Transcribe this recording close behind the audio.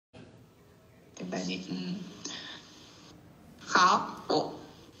白你。好，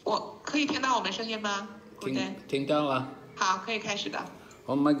我可以听到我们声音吗？听到了。好，可以开始的。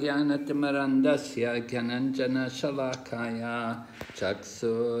Om Jnanatimarandasya Gyananjana Shalakaya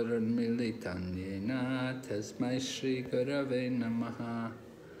Chaksurunmilitan Yena Tasmai Shri Gurave Namaha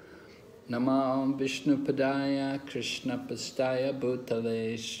Namo Vishnu Padaya Krishna Pastaya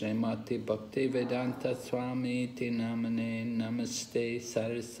Bhutale Srimati Bhakti Vedanta Swami Tinamane Namaste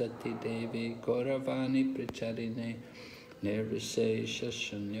Sarasati Devi Gauravani Pracharine Nirvisesha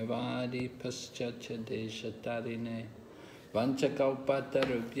Shunyavadi Paschacha Deshatarine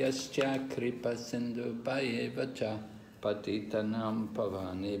Vanchakalpatarubhyascha kripa sindhu bhayevacha patitanam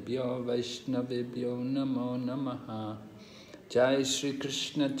pavanebhyo vaishnavibhyo namo namaha. Jai Shri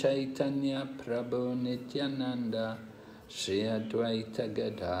Krishna Chaitanya Prabhu Nityananda Shri Advaita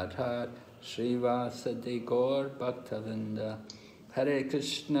Gadadhar Shri Vasadi Gaur Bhaktavinda Hare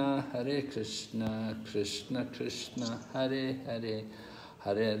Krishna Krishna Krishna Hare Hare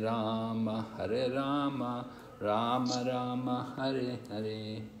Hare Rama Rama Rama Hare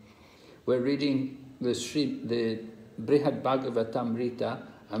Hare. We're reading the Brihad Bhagavatamrita,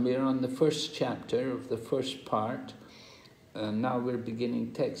 and we're on the first chapter of the first part. Now we're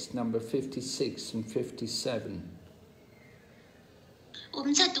beginning text number 56 and 57. 我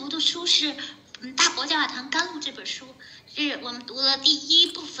们在读的书是大伯教堂甘露这本书，是我们读了第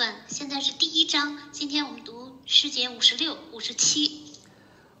一部分，现在是第一章。今天我们读诗节56、57。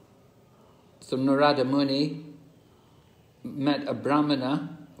So Narada Muni met a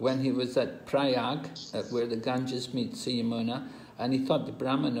Brahmana when he was at Prayag, where the Ganges meets the Yamuna, and he thought the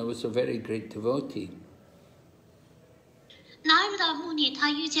Brahmana was a very great devotee. 拿日的穆尼他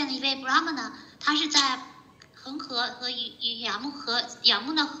遇见了一位 Brahmana， 他是在恒河和雅穆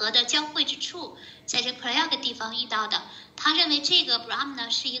纳河的交汇之处，在这 Prayag 地方遇到的。他认为这个 Brahmana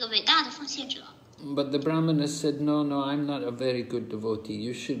是一个伟大的奉献者。But the Brahmana said, no, I'm not a very good devotee.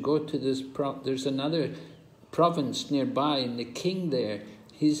 You should go to this, there's another province nearby, and the king there,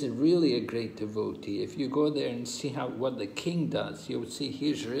 he's really a great devotee. If you go there and see what the king does, you'll see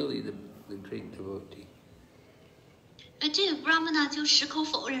he's really the great devotee. 这个 Brahmana 就矢口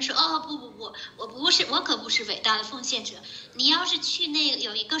否认说，不，我可不是伟大的奉献者。你要是去那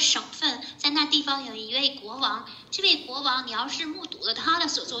有一个省份，在那地方有一位国王，这位国王你要是目睹了他的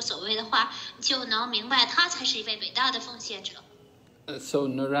所作所为的话，你就能明白他才是一位伟大的奉献者。So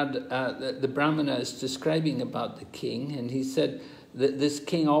Narada, the Brahmana is describing about the king, and he said that this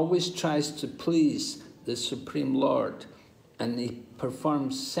king always tries to please the Supreme Lord, and he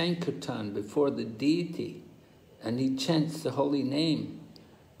performs Sankirtan before the deity, and he chants the holy name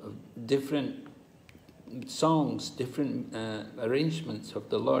of different songs, different arrangements of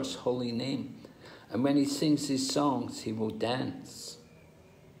the Lord's holy name. And when he sings these songs, he will dance.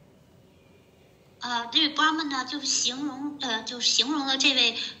 这位 Brahmana 就形容了这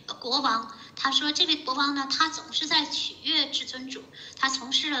位国王。他说，这位国王呢，他总是在取悦至尊主，他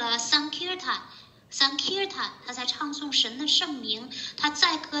从事了 Sankirtan， 他在唱诵神的圣名，他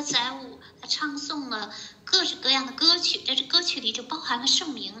载歌载舞，他唱诵了各式各样的歌曲，在这歌曲里就包含了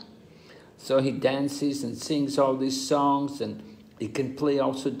圣名。So he dances and sings all these songs, and he can play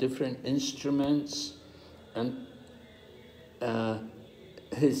also different instruments, and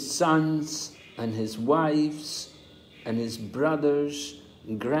his sons and his wives and his brothers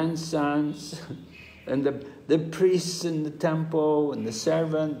and grandsons and the priests in the temple and the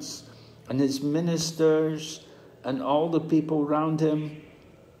servants and his ministers and all the people around him,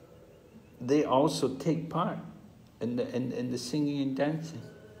 they also take part in the singing and dancing.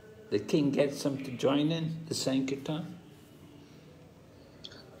 The king gets them to join in the Sankirtan.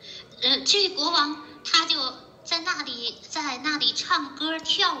 这位国王他就在那里唱歌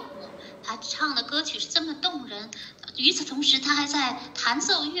跳舞，他唱的歌曲是这么动人。与此同时，他还在弹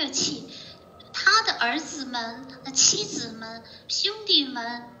奏乐器。他的儿子们、妻子们、兄弟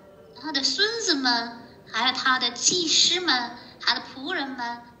们、他的孙子们，还有他的祭司们、他的仆人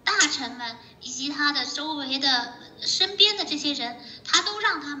们、大臣们，以及他的周围的身边的这些人，他都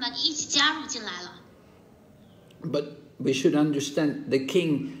让他们一起加入进来了。But we should understand the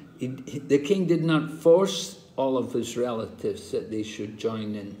king did not force all of his relatives that they should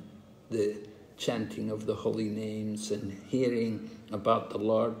join in the chanting of the holy names and hearing about the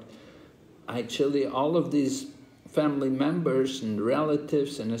Lord. Actually, all of these family members and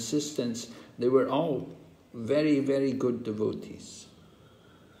relatives and assistants, they were all very, very good devotees.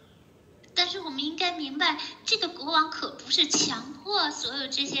 但是我们应该明白，这个国王可不是强迫所有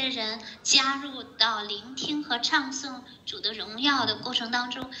这些人加入到聆听和唱诵主的荣耀的过程当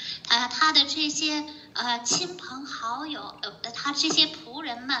中。他的这些亲朋好友，他这些仆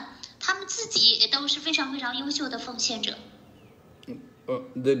人们，他们自己也都是非常非常优秀的奉献者。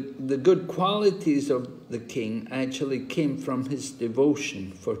The good qualities of the king actually came from his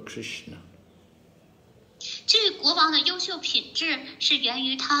devotion for Krishna. 这位国王的优秀品质是源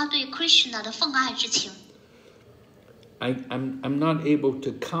于他对 Krishna 的奉爱之情。I'm not able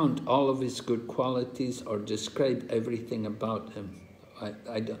to count all of his good qualities or describe everything about him.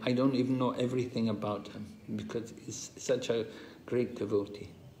 I don't even know everything about him because he's such a great devotee.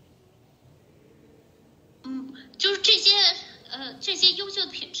 就是这些优秀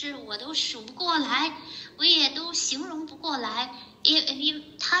的品质我都数不过来，我也都形容不过来，因为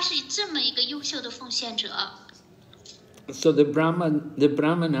他是这么一个优秀的奉献者。So the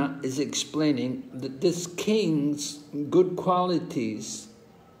Brahmana is explaining that this king's good qualities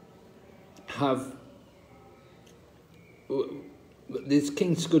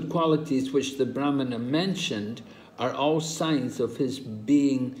which the Brahmana mentioned are all signs of his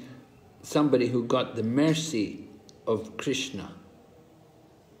being somebody who got the mercy of Krishna.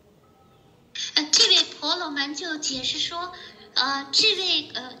 这位婆罗门就解释说，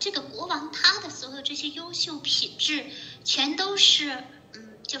这个国王他的所有这些优秀品质，全都是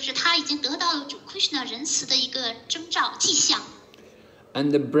就是他已经得到了主 Krishna 仁慈的一个征兆迹象。And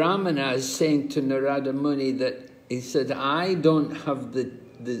the Brahmana is saying to Narada Muni that he said, I don't have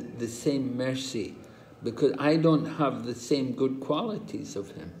the same mercy because I don't have the same good qualities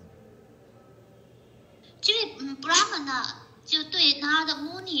of him. 这位Brahmana 就对 Narada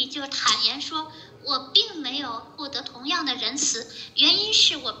Muni 就坦言说，我并没有获得同样的仁慈，原因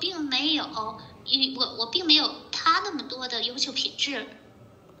是我并没有他那么多的优秀品质。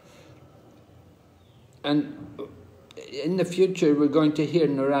And in the future, we're going to hear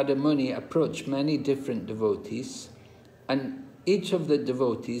Narada Muni approach many different devotees, and each of the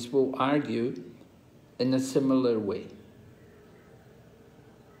devotees will argue in a similar way.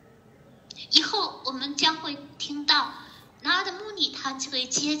 以后我们将会听到 Narada Muni 他就会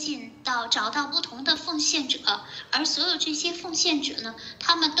接近到找到不同的奉献者，而所有这些奉献者呢，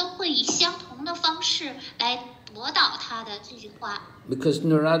他们都会以相同的方式来驳倒他的这句话。Because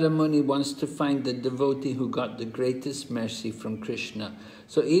Narada Muni wants to find the devotee who got the greatest mercy from Krishna.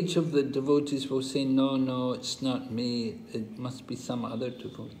 So each of the devotees will say, no, it's not me, it must be some other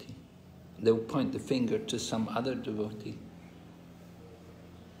devotee. They'll point the finger to some other devotee.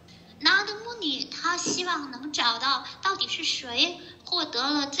 Narada Muni 他希望能找到底是谁获得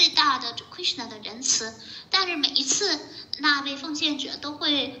了最大的 Krishna 的仁慈，但是每一次那位奉献者都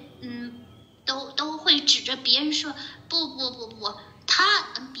会指着别人说，不，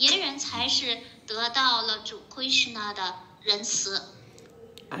别人才是得到了主 Krishna 的仁慈。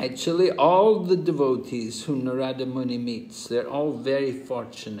Actually, all the devotees whom Narada Muni meets, they're all very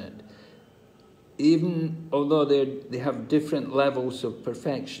fortunate. Even although they have different levels of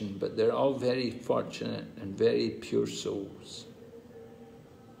perfection, but they're all very fortunate and very pure souls.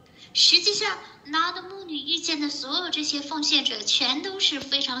 实际上 Narada Muni 遇见的所有这些奉献者全都是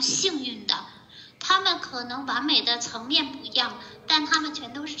非常幸运的，他们可能完美的层面不一样，但他们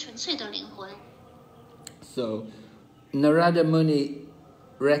全都是纯粹的灵魂。So Narada Muni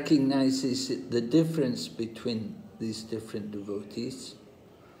recognizes the difference between these different devotees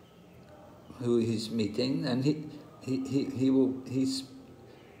who he's meeting, and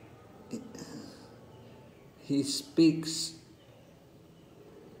he speaks.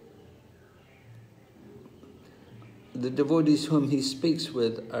 The devotees whom he speaks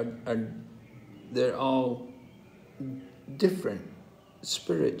with they're all different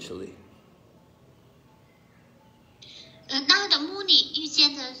spiritually. Narada Muni 遇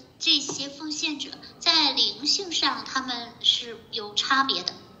见的这些奉献者，在灵性上他们是有差别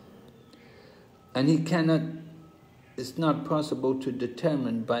的。And it's not possible to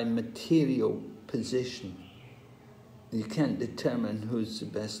determine by material position. You can't determine who's the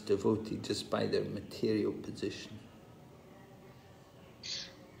best devotee just by their material position.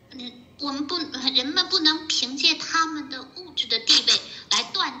 人们不能凭借他们的物质的地位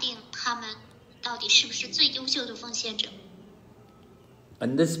来断定他们到底是不是最优秀的奉献者。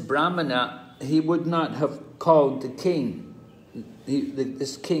And this Brahmana, he would not have called the king.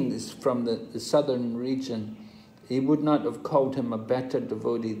 This king is from the southern region. He would not have called him a better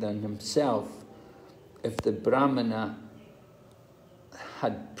devotee than himself if the Brahmana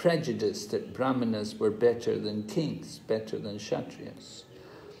had prejudice that Brahmanas were better than kings, better than Kshatriyas.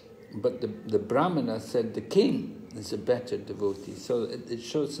 But the Brahmana said the king is a better devotee. So it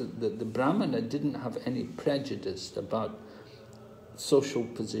shows that the Brahmana didn't have any prejudice about social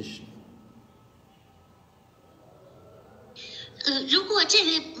position. 如果这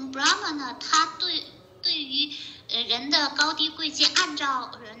位 Brahmana 他对于人的高低贵贱，按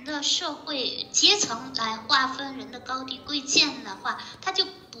照人的社会阶层来划分人的高低贵贱的话，他就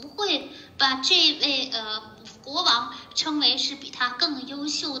不会把这位国王称为是比他更优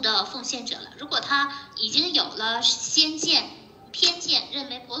秀的奉献者了。如果他已经有了先见、偏见，认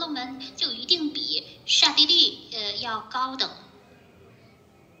为婆罗门就一定比刹帝利要高等。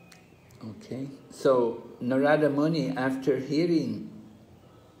Okay, so Narada Muni, after hearing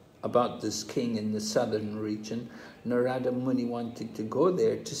about this king in the southern region, Narada Muni wanted to go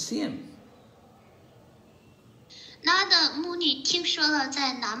there to see him. 那的穆尼听说了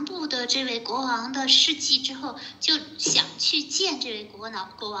在南部的这位国王的事迹之后，就想去见这位国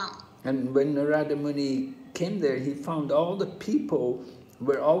王。And when Narada Muni came there, he found all the people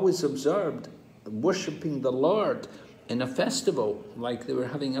were always observed worshipping the Lord in a festival, like they were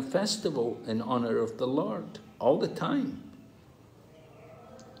having a festival in honor of the Lord all the time.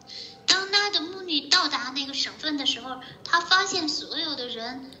 当那的穆尼到达那个省份的时候，他发现所有的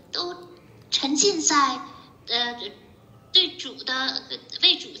人都沉浸在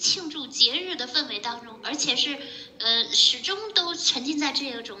为主庆祝节日的氛围当中，而且是始终都沉浸在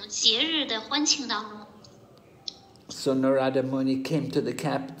这种节日的欢庆当中。So Narada Muni came to the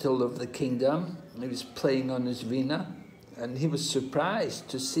capital of the kingdom. He was playing on his Vighna, and he was surprised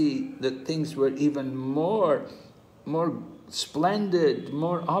to see that things were even more splendid,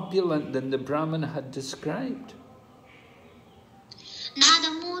 more opulent than the Brahmana had described. 那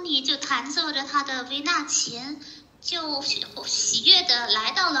的穆尼就弹奏着他的维纳琴，就喜悦地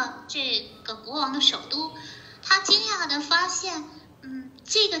来到了这个国王的首都。他惊讶地发现，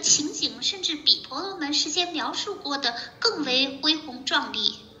这个情景甚至比婆罗门事先描述过的更为恢宏壮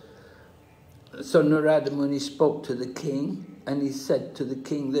丽。So Narada Muni spoke to the king, and he said to the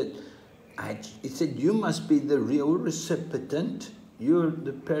king that, he said, you must be the real recipient. You're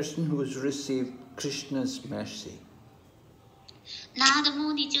the person who has received Krishna's mercy. 那的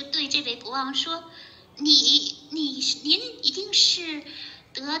穆尼就对这位国王说：“您一定是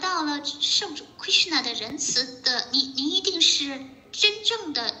得到了圣主 Krishna 的仁慈的，您一定是真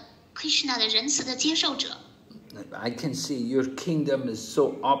正的 Krishna 的仁慈的接受者。” I can see your kingdom is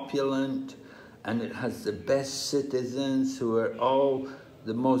so opulent, and it has the best citizens who are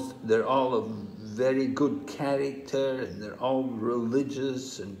they're all of very good character, and they're all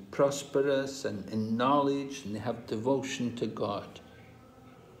religious and prosperous and in knowledge, and they have devotion to God.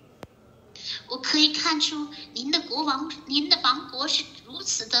 我可以看出您的王国是如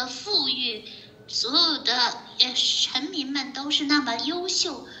此的富裕，所有的臣民们都是那么优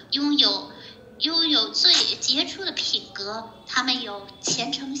秀，拥有最杰出的品格，他们有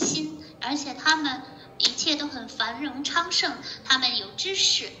虔诚心，而且他们一切都很繁荣昌盛，他们有知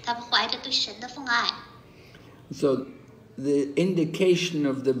识，他们怀着对神的奉爱。So the indication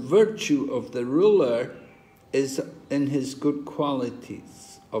of the virtue of the ruler is in his good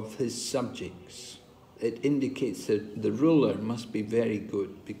qualities of his subjects. It indicates that the ruler must be very good,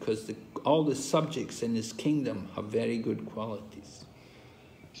 because all the subjects in his kingdom have very good qualities.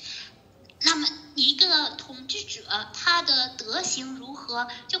 那么一个统治者他的德行如何，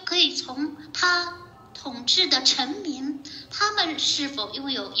就可以从他统治的臣民他们是否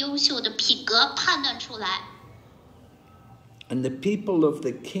拥有优秀的品格判断出来。And the people of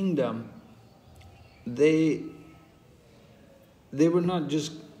the kingdom, they were not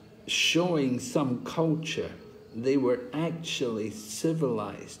just showing some culture, they were actually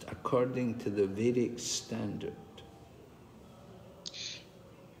civilized according to the Vedic standard.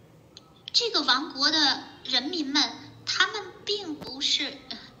 这个王国的人民们，他们并不是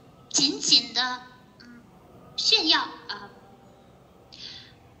仅仅的炫耀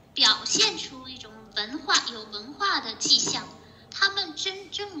表现出一种有文化的迹象，他们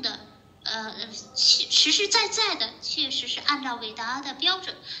真正的实实在在的，确实是按照伟达的标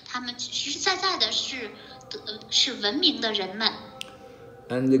准，他们实实在在的是文明的人们。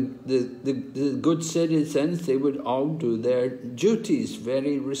And the good citizens, they would all do their duties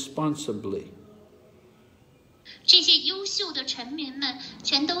very responsibly. 这些优秀的臣民们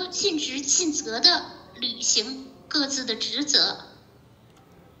全都尽职尽责地履行各自的职责。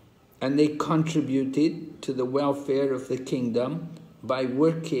And they contributed to the welfare of the kingdom by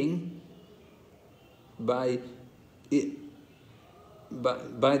working, by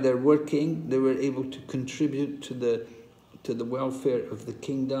their working, they were able to contribute to the welfare of the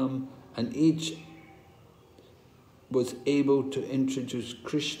kingdom, and each was able to introduce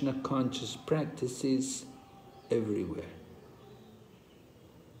Krishna conscious practices everywhere.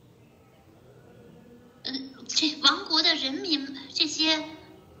 这王国的人民，这些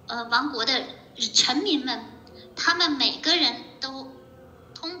王国的臣民们，他们每个人都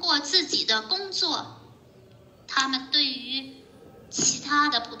通过自己的工作，他们对于其他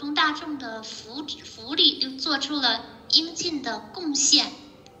的普通大众的福利又做出了应尽的贡献，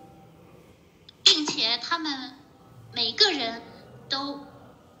并且他们每个人都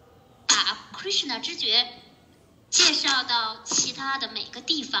把 Krishna 知觉介绍到其他的每个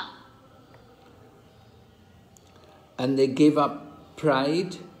地方。And they gave up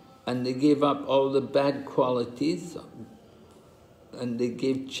pride, and they gave up all the bad qualities, and they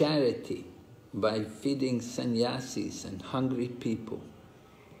gave charity by feeding sannyasis and hungry people.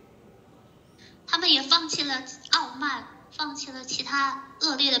 他们也放弃了傲慢，放弃了其他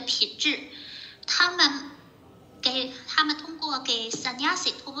恶劣的品质。他们通过给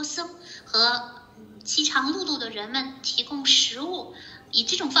sannyasi 托钵僧和饥肠辘辘的人们提供食物，以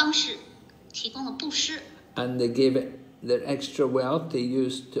这种方式提供了布施。And they gave it their extra wealth they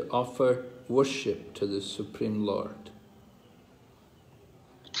used to offer worship to the Supreme Lord.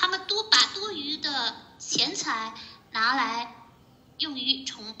 他们把多余的钱财拿来用于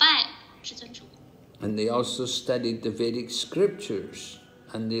崇拜至尊主。And they also studied the Vedic scriptures,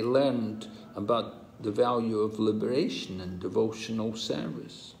 and they learned about the value of liberation and devotional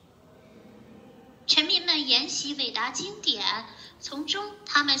service. 臣民们研习伟大经典，从中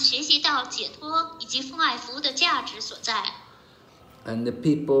他们学习到解脱以及奉爱服务的价值所在。And the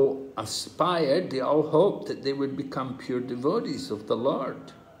people aspired, they all hoped that they would become pure devotees of the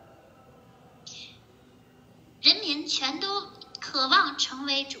Lord. 人民全都渴望成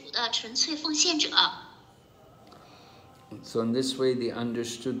为主的纯粹奉献者。So in this way they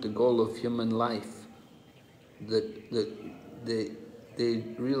understood the goal of human life, that they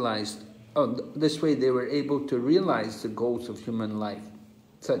realized, this way they were able to realize the goals of human life,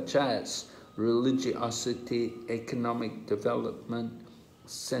 such as religiosity, economic development,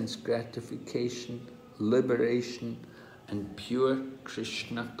 sense gratification, liberation, and pure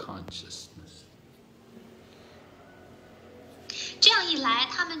Krishna consciousness. 这样一来，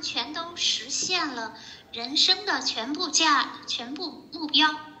他们全都实现了人生的全部目标，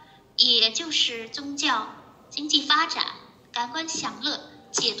也就是宗教、经济发展、感官享乐、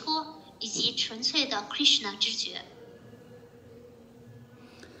解脱以及纯粹的 Krishna 知觉。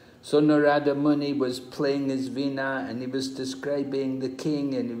So Narada Muni was playing his Vina, and he was describing the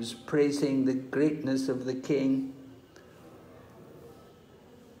king, and he was praising the greatness of the king.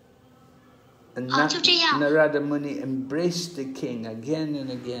 And Narada Muni embraced the king again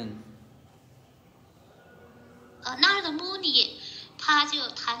and again. Narada Muni 他就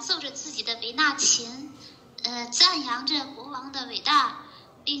弹奏着自己的维纳琴，赞扬着国王的伟大，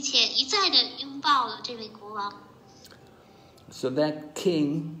并且一再的拥抱了这位国王。So that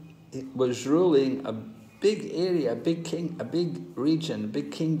king was ruling a big area, a big region, a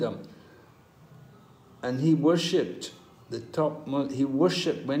big kingdom, and he worshipped he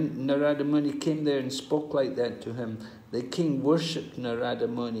worshipped when Narada Muni came there and spoke like that to him. The king worshipped Narada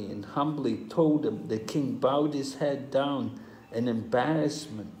Muni and humbly told him. The king bowed his head down in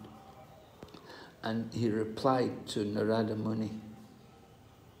embarrassment, and he replied to Narada Muni.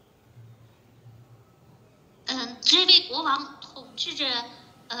 这位国王统治着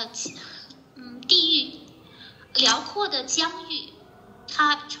地域辽阔的疆域。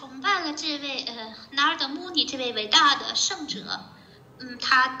他崇拜了这位Narada Muni 这位伟大的圣者，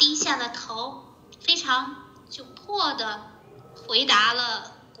他低下了头，非常窘迫的回答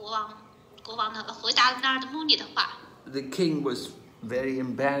了回答了 Narada Muni 的话。The king was very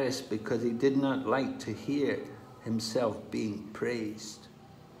embarrassed because he did not like to hear himself being praised.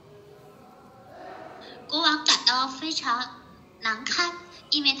 国王感到非常难堪，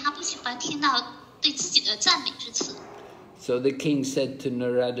因为他不喜欢听到对自己的赞美之词。So the king said to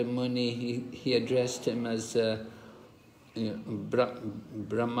Narada Muni, he addressed him as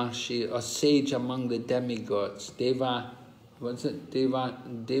Brahmashi, a sage among the demigods.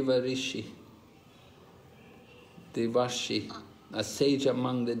 Devashi, a sage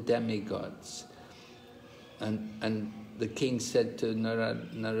among the demigods. And the king said to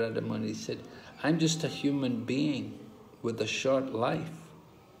Narada Muni, he said, I'm just a human being with a short life.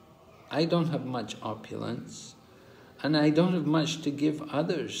 I don't have much opulence. And I don't have much to give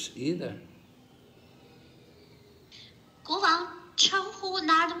others either. 国王称呼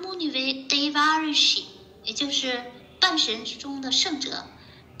Narada Muni 为 Devarishi， 也就是半神之中的圣者。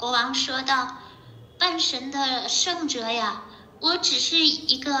国王说道：“半神的圣者呀，我只是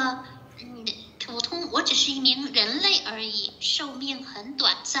一个我只是一名人类而已，寿命很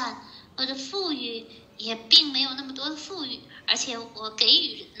短暂，我的富裕也并没有那么多的富裕。” 而且我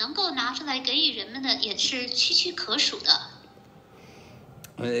能够拿出来给予人们的也是区区可数的。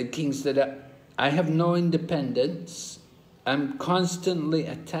The king said, I have no independence. I'm constantly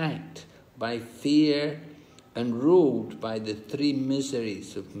attacked by fear and ruled by the three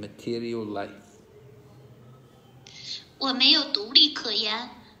miseries of material life. 我没有独立可言，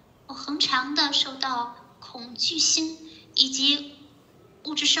我恒常的受到恐惧心以及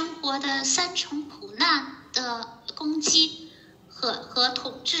物质生活的三重苦难的攻击和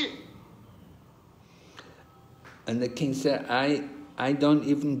统治。And the king said, I don't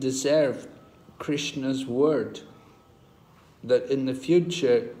even deserve Krishna's word, that in the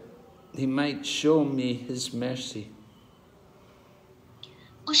future he might show me his mercy.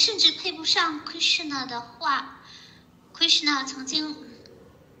 我甚至配不上 Krishna 的话。Krishna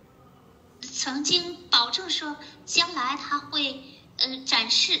曾经保证说，将来他会展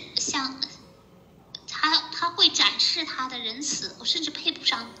示他会展示他的仁慈。我甚至配不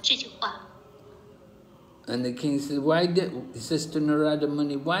上这句话。And the king said, he says to Narada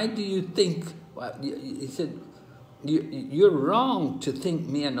Muni, why do you think? He said, you're wrong to think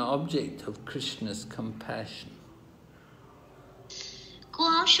me an object of Krishna's compassion. 国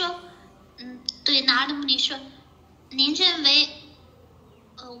王说，对拿的穆尼说，您认为，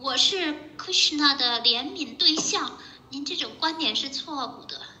我是 Krishna 的怜悯对象，您这种观点是错误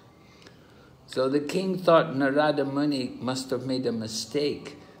的。So the king thought Narada Muni must have made a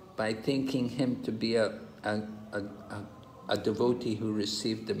mistake by thinking him to be a devotee who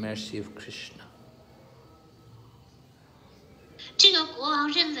received the mercy of Krishna. 这个国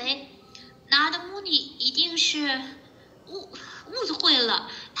王认为拿的穆尼一定是误会了，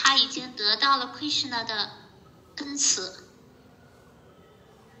他已经得到了 Krishna 的恩赐。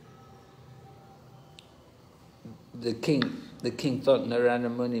The king thought Narada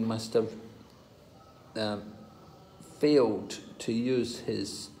Muni must have failed to use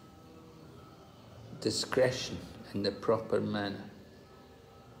his discretion in the proper manner.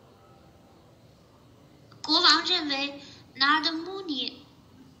 国王认为拿的穆尼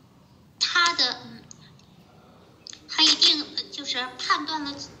他一定就是判断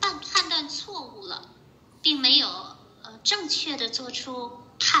错误了，并没有正确的做出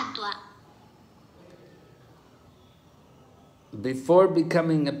判断。Before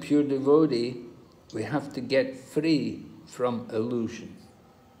becoming a pure devotee, we have to get free from illusion.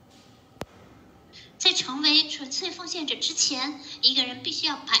 在成为纯粹奉献者之前，一个人必须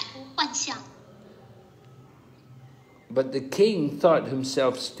要摆脱幻象。But the king thought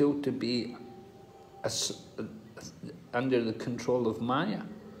himself still to be under the control of Maya.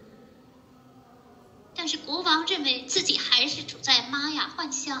 但是国王认为自己还是处在玛雅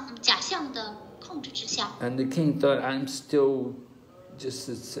幻象、假象的控制之下。And the king thought, I'm still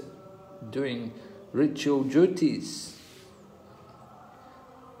just doing ritual duties.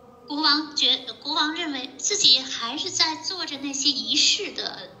 国王认为自己还是在做着那些仪式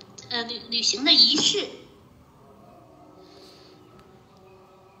的履行的仪式。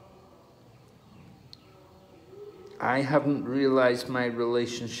I haven't realized my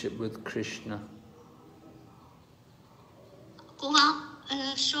relationship with Krishna. 国王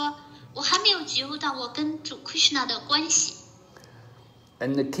说，我还没有觉悟到我跟主 Krishna 的关系。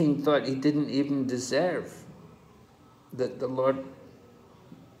And the king thought he didn't even deserve that the Lord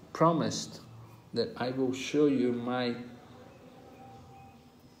promised that I will show you my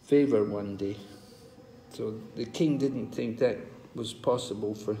favor one day. So the king didn't think that was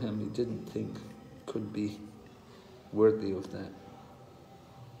possible for him. He didn't think could be worthy of that.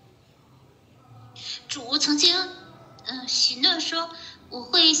 主曾经许诺说，我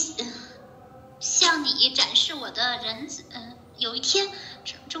会向你展示我的仁慈。有一天，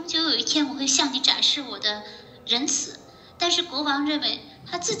终究有一天，我会向你展示我的仁慈。但是国王认为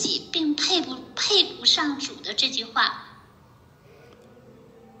他自己并配不上主的这句话。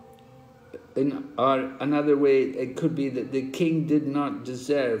Or another way, it could be that the king did not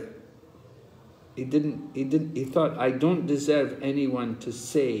deserve. He thought, I don't deserve anyone to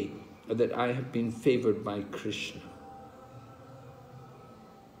say that I have been favored by Krishna.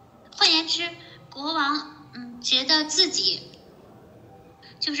 换言之，国王觉得自己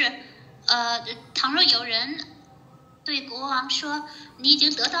就是倘若有人对国王说你已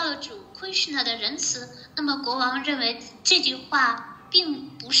经得到了主 Krishna 的仁慈，那么国王认为这句话并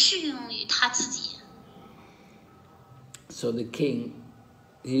不适用于他自己。So the king,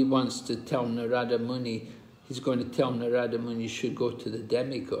 he wants to tell Narada Muni, he's going to tell Narada Muni you should go to the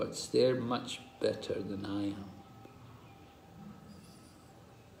demigods. They're much better than I am.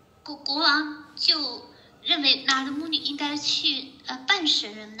 国王就认为拿的穆尼应该去半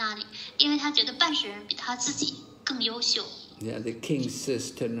神人那里，因为他觉得半神人比他自己更优秀。Yeah, the king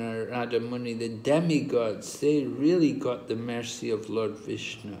says to Narada Muni, the demigods, they really got the mercy of Lord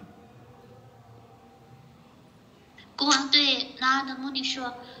Vishnu. 国王对拿的穆尼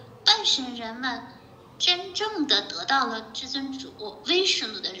说，半神人们真正的得到了至尊主威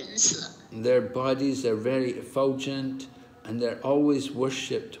神的仁慈。Their bodies are very effulgent, and they're always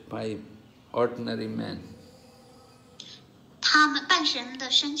worshipped by ordinary men. 他们半神的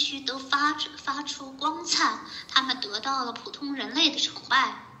身躯都发出光灿，他们得到了普通人类的崇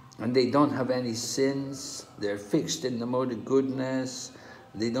拜。And they don't have any sins. They're fixed in the mode of goodness.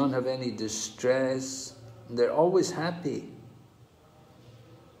 They don't have any distress. They're always happy.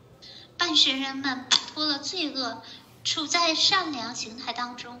 半神人们摆脱了罪恶，处在善良形态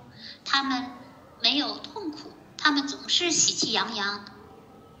当中，他们没有痛苦，他们总是喜气洋洋。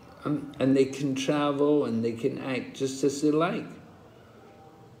And they can travel and they can act just as they like.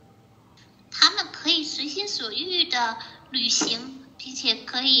 他们可以随心所欲的旅行，并且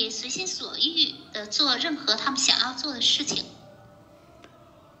可以随心所欲的做任何他们想要做的事情。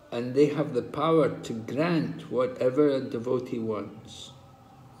And they have the power to grant whatever a devotee wants.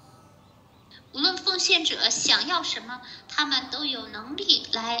 无论奉献者想要什么，他们都有能力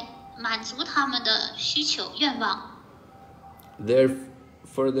来满足他们的需求愿望。Their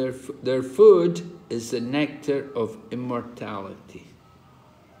food is the nectar of immortality.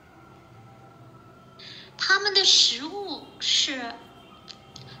 他们的食物是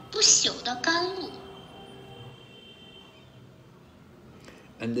不朽的甘露。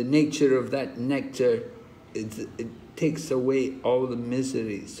And the nature of that nectar is it takes away all the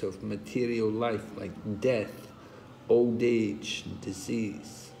miseries of material life, like death, old age, and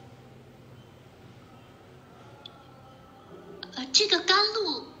disease. 这个甘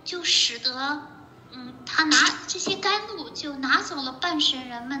露就使得，这些甘露就拿走了半神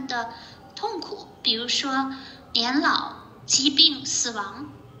人们的痛苦，比如说年老、疾病、死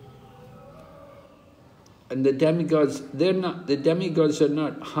亡。And the demigods are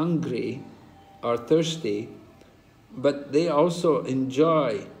not hungry or thirsty, but they also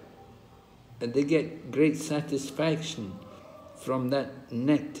enjoy and they get great satisfaction from that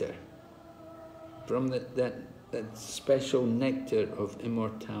nectar, from that special nectar of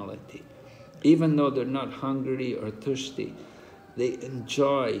immortality. Even though they're not hungry or thirsty, they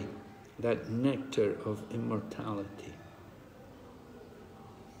enjoy that nectar of immortality.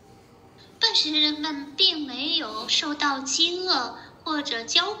 半神人们并没有受到饥饿或者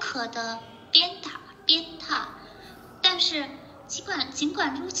焦渴的鞭挞，但是尽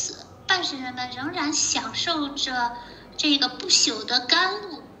管如此，半神人们仍然享受着这个不朽的甘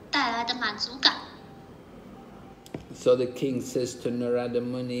露带来的满足感。So the king says to Narada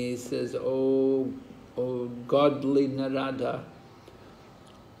Muni, he says, "Oh godly Narada,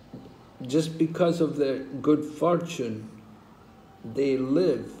 just because of their good fortune, they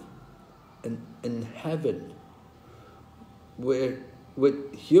live in heaven, where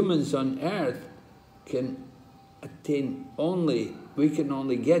with humans on earth can attain we can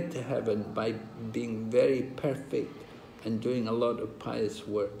only get to heaven by being very perfect and doing a lot of pious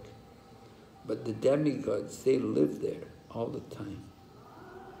work. But the demigods, they live there all the time."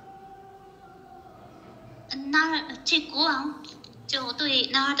 这国王就对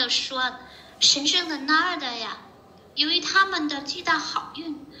纳尔德说：“神圣的纳尔德呀，由于他们的巨大好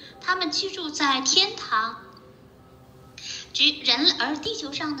运，他们居住在天堂。而地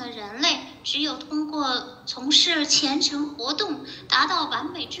球上的人类，只有通过从事虔诚活动，达到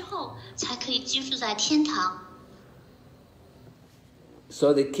完美之后，才可以居住在天堂。”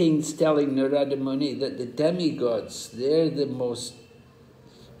 So the king's telling Narada Muni that the demigods, they're the most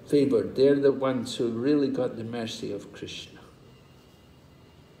favored. They're the ones who really got the mercy of Krishna.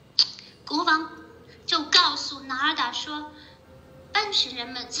 国王就告诉纳尔达说，半神人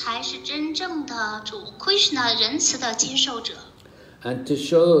们才是真正的主 Krishna 仁慈的接受者。And to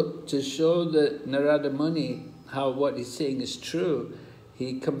show the Narada Muni how what he's saying is true,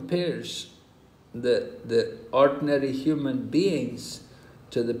 he compares the ordinary human beings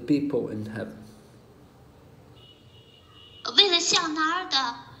to the people in heaven. 为了向纳尔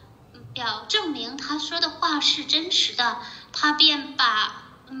达证明他说的话是真实的，他便把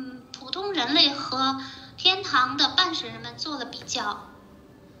普通人类和天堂的半神人们做了比较。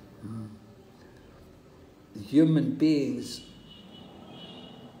Human beings,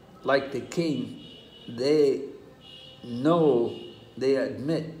 like the king, they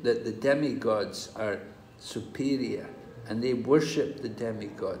admit that the demigods are superior, and they worship the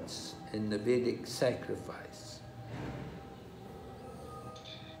demigods in the Vedic sacrifice.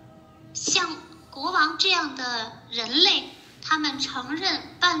 像国王这样的人类，他们承认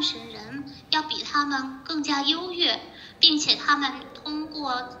半神人要比他们更加优越，并且他们通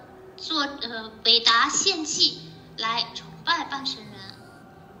过做伟达献祭来崇拜半神人。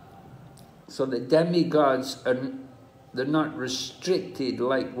So the demigods They're not restricted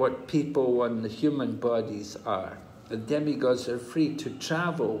like what people on the human bodies are. The demigods are free to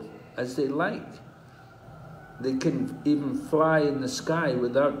travel as they like. They can even fly in the sky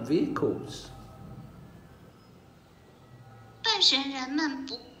without vehicles. 半神人们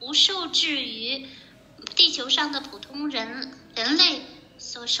不受制于地球上的普通人类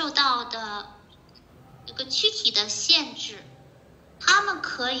所受到的一个躯体的限制，他们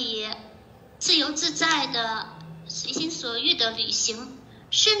可以自由自在的随心所欲的旅行，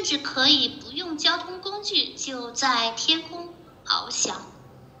甚至可以不用交通工具就在天空翱翔。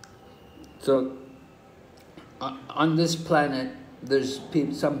So, on this planet, there's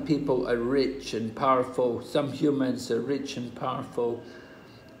some people are rich and powerful. Some humans are rich and powerful,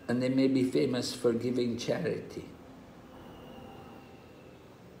 and they may be famous for giving charity.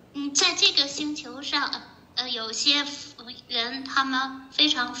 在这个星球上，有些人他们非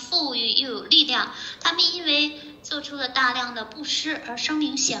常富裕又有力量，他们因为做出了大量的布施而声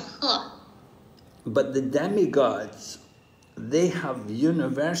名显赫。But the demigods, they have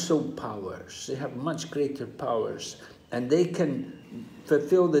universal powers. They have much greater powers, and they can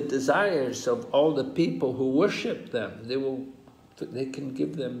fulfill the desires of all the people who worship them. They can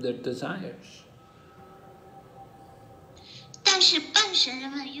give them their desires. 但是半神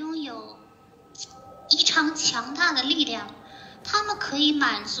人们拥有异常强大的力量，他们可以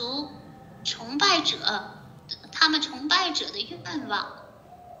满足他们崇拜者的愿望。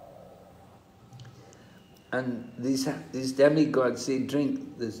And these demigods, they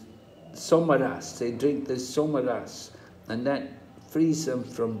drink the somaras. They drink the somaras, and that frees them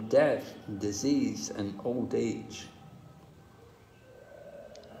from death, disease, and old age.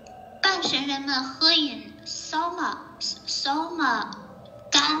 半神人们喝饮 soma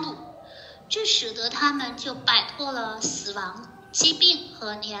甘露，这使得他们就摆脱了死亡、疾病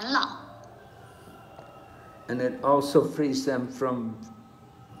和年老。And it also frees them from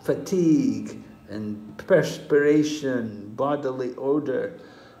fatigue and perspiration, bodily odor,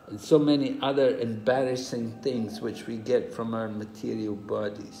 and so many other embarrassing things which we get from our material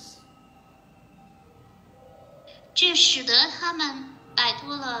bodies. 这使得他们摆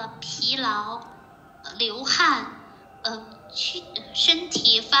脱了疲劳、流汗、身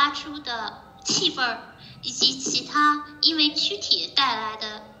体发出的气味，以及其他因为躯体带来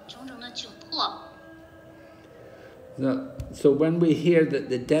的种种的窘迫。So when we hear that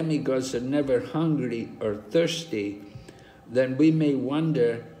the demigods are never hungry or thirsty, then we may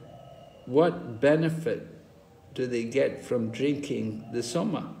wonder, what benefit do they get from drinking the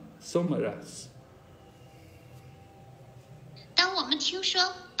somaras? 当我们听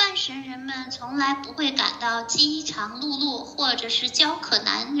说半神人们从来不会感到饥肠辘辘或者是焦渴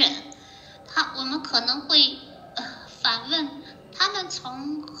难忍，我们可能会反问，他们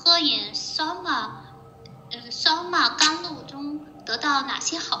从喝饮 soma 甘露中得到哪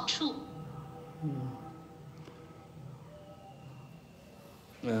些好处？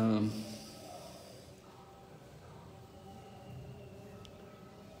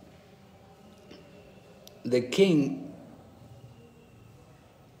 The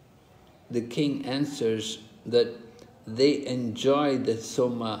king answers that they enjoy the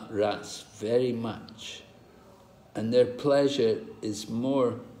soma ras very much, and their pleasure is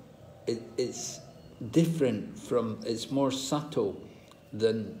more, it's different from, it's more subtle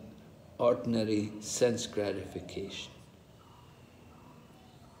than ordinary sense gratification.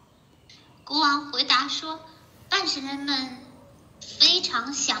 国王回答说，半神人们非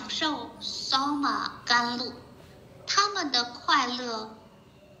常享受 soma 甘露，他们的快乐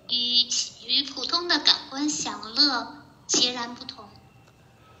与普通的感官享乐截然不同。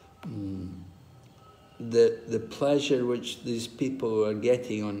The pleasure which these people are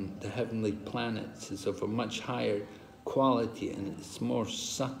getting on the heavenly planets is of a much higher quality, and it's more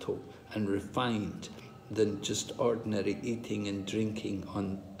subtle and refined than just ordinary eating and drinking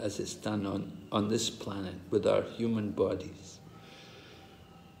as it's done on this planet with our human bodies.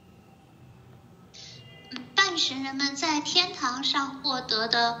 半神人们在天堂上获得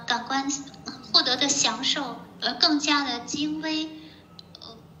的享受，更加的精微，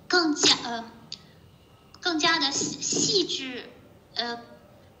更加的细致，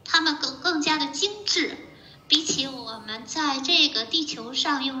他们更加的精致，比起我们在这个地球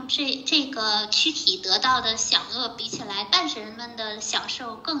上用这个躯体得到的享乐比起来，半神人们的享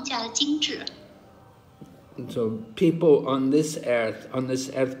受更加的精致。So people on this earth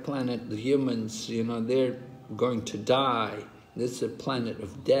planet, the humans, they're going to die. This is a planet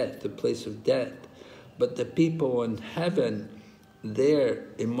of death, the place of death. But the people in heaven, they're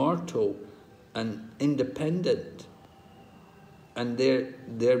immortal and independent, and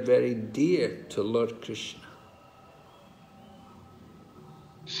they're very dear to Lord Krishna.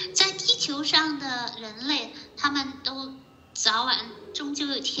 球上的人类，他们都早晚终究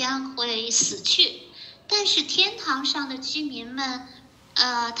有一天会死去，但是天堂上的居民们，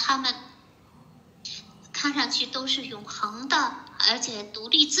他们看上去都是永恒的，而且独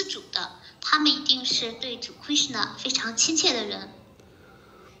立自主的，他们一定是对主 Krishna 非常亲切的人。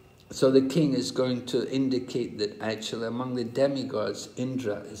So the king is going to indicate that actually among the demigods,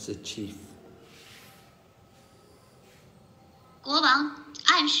 Indra is the chief. 国王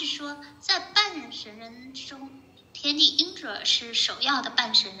暗示说，在半神人中，天帝 Indra 是首要的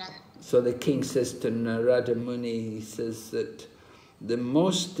半神人。So the king says to Narada Muni, he says that the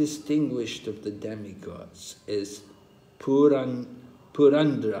most distinguished of the demigods is Purandara,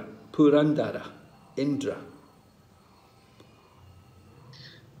 Indra.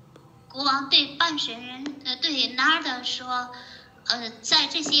 国王对半神人，对 Narada 说，在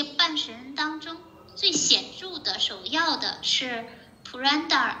这些半神人当中，最显著的、首要的是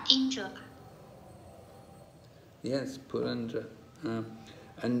Purandara Indra。Yes, Purandara.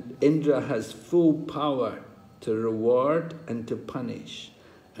 And Indra has full power to reward and to punish,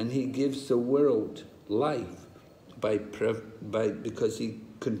 and he gives the world life because he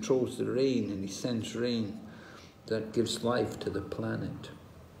controls the rain and he sends rain that gives life to the planet.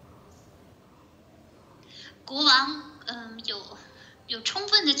 国王有充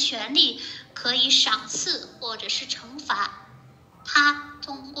分的权利可以赏赐或者是惩罚，他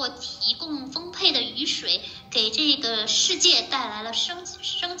通过提供丰沛的雨水，给这个世界带来了生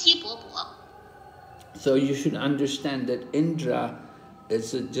机勃勃。So you should understand that Indra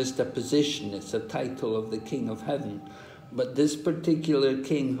is just a position, it's a title of the king of heaven. But this particular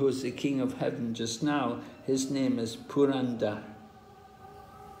king, who is the king of heaven just now, his name is Purandara.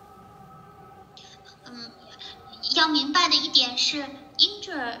 要明白的一点是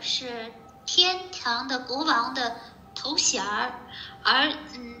 ，Indra 是天堂的国王的头衔儿，而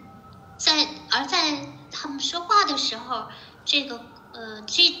在他们说话的时候，这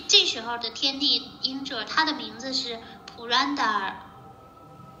时候的天帝 Indra 他的名字是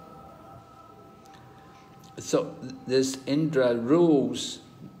Purandara。So this Indra rules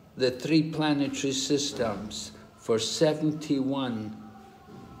the 3 planetary systems for 71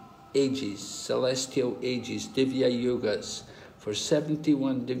 ages, celestial ages, Divya Yugas. For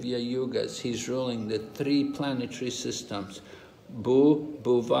 71 Divya Yugas, he's ruling the 3 planetary systems, Bu,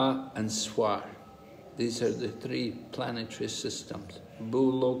 Bhuva and Swar. These are the 3 planetary systems,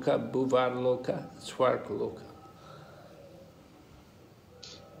 Bu Loka, Bhuvar Loka, Swar Loka.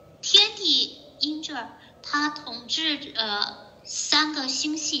 天帝 Indra 他统治3个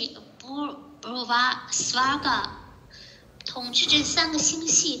星系 Bhuva Swarga， 统治这3个星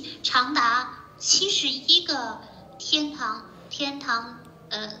系长达71个天堂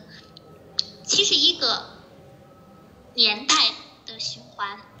71个年代的循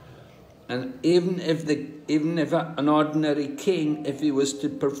环。And even if an ordinary king, if he was to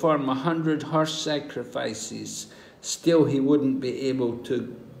perform 100 horse sacrifices, still he wouldn't be able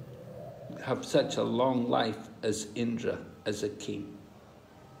to have such a long life as Indra, as a king.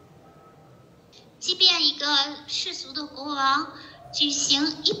 即便一个世俗的国王举行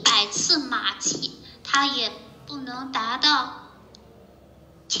100次马祭，他也不能达到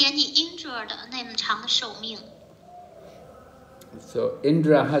天帝 Indra 的那么长的寿命。So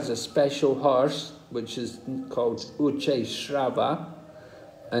Indra has a special horse which is called Uchai Shrava,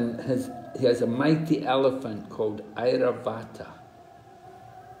 and he has a mighty elephant called Airavata.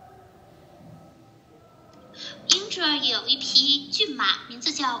 Indra 有一匹骏马，名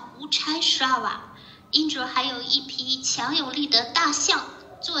字叫无差 Shrava。Indra 还有一匹强有力的大象，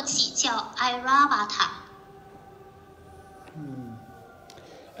坐骑叫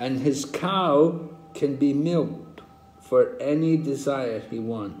Airavata。And his cow can be milked for any desire he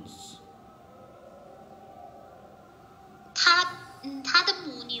wants. 他的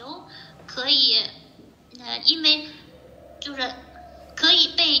母牛可以，因为就是可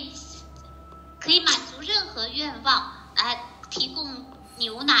以满足任何愿望，来提供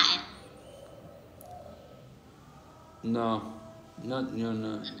牛奶。No, not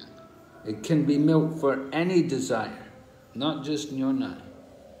nyona. It can be milked for any desire, not just nyona.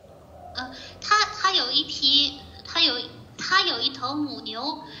 他有一头母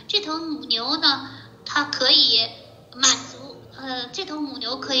牛，这头母牛呢，它可以满足这头母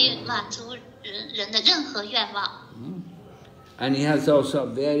牛可以满足人的任何愿望。And he has also a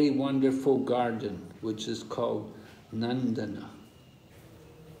very wonderful garden, which is called Nandana.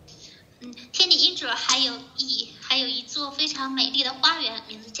 天帝 Indra 还有一座非常美丽的花园，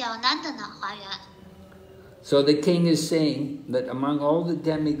名字叫 Nandana 花园。So the king is saying that among all the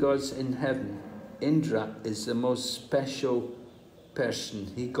demigods in heaven, Indra is the most special person,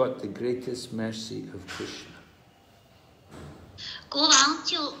 he got the greatest mercy of Krishna. 国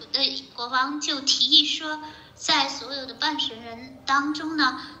王就提议说，在所有的半神人当中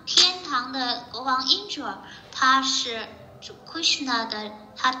呢，天堂的国王 Indra， 他是主 Krishna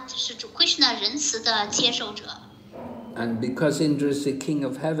仁慈的接受者。And because Indra is the king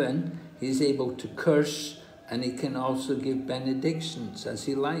of heaven, he's able to curse and he can also give benedictions as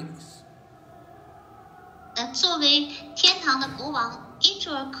he likes. 作为天堂的国王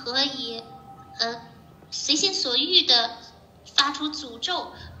 ，Indra 可以随心所欲的发出诅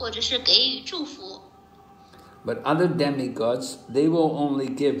咒，或者是给予祝福。But other demigods, they will only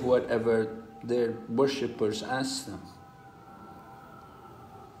give whatever their worshippers ask them.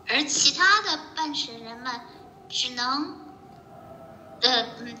 而其他的半神人们只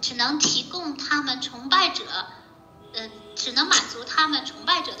能提供他们崇拜者，只能满足他们崇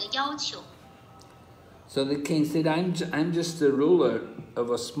拜者的要求。So the king said, I'm just the ruler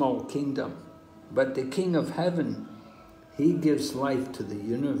of a small kingdom, but the king of heaven, he gives life to the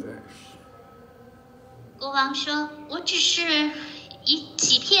universe. 国王说：“我只是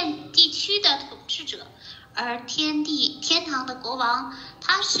几片地区的统治者，而天堂的国王，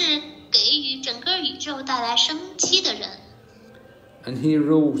他是给予整个宇宙带来生机的人。” And he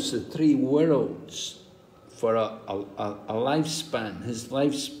rules the 3 worlds for a lifespan. His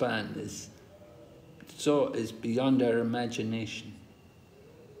lifespan is beyond our imagination.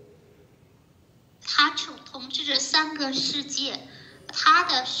 他统治着3个世界，他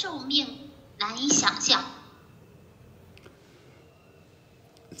的寿命难以想象。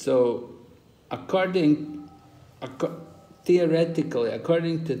So, theoretically,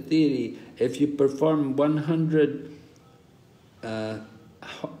 according to theory, if you perform 100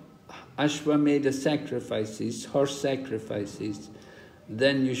 Ashwamedha sacrifices, horse sacrifices,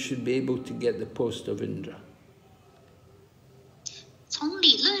 then you should be able to get the post of Indra. 从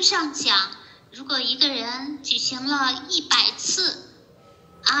理论上讲，如果一个人举行了100次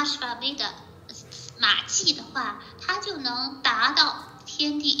阿什瓦维的马祭的话，他就能达到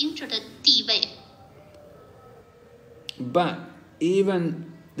天帝 Indra 的地位。But even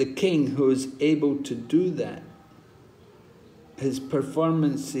the king who is able to do that, his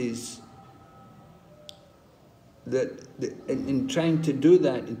performances, in trying to do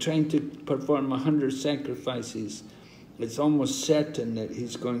that, in trying to perform 100 sacrifices, it's almost certain that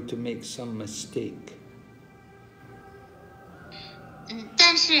he's going to make some mistake.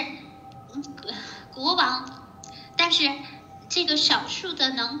 但是这个少数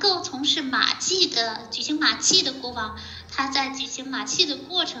的能够从事举行马祭的国王，他在举行马祭的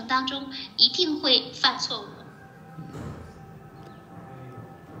过程当中一定会犯错误。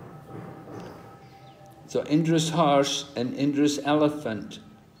So Indra's horse and Indra's elephant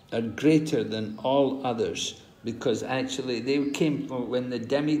are greater than all others, because actually they came from when the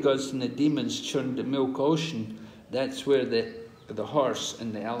demigods and the demons churned the milk ocean. That's where the horse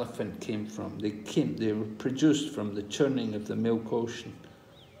and the elephant came from. They were produced from the churning of the milk ocean.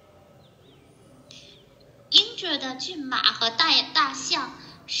 Indra 的骏马和大象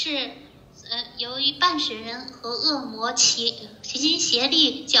是由于半神人和恶魔齐心协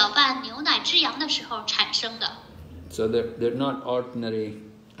力搅拌牛奶之羊的时候产生的。So they're not ordinary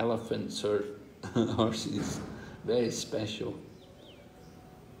elephants or horses, very special.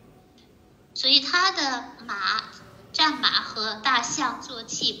 所以他的战马和大象坐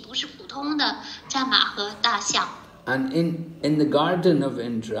骑不是普通的战马和大象。And in the garden of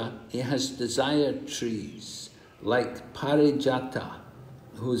Indra, he has desire trees like Parijata,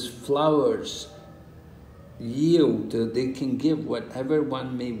 whose flowers yield, they can give whatever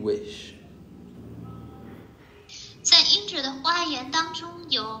one may wish. 在 Indra 的花园当中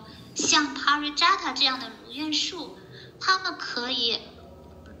有像 Parijata 这样的如愿树，它们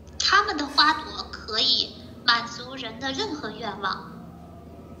的花朵可以满足人的任何愿望。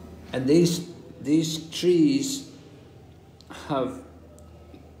And these trees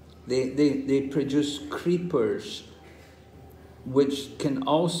they produce creepers, which can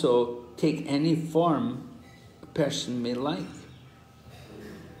also take any form a person may like.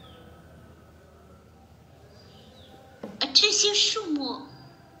 这些树木，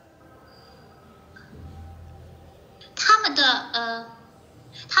它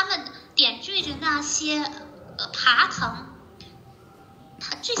们点缀着那些爬藤，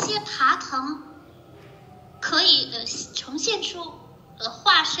这些爬藤可以呈现出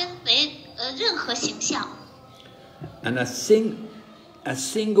化身为任何形象。And a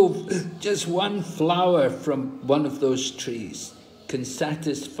single, just one flower from one of those trees can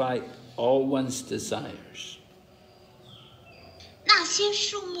satisfy all one's desires. 那些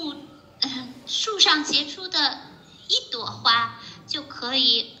树上结出的一朵花，就可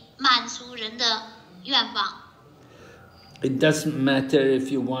以满足人的愿望。It doesn't matter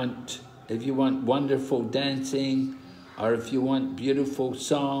if you want wonderful dancing, or if you want beautiful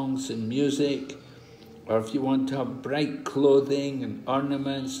songs and music, or if you want to have bright clothing and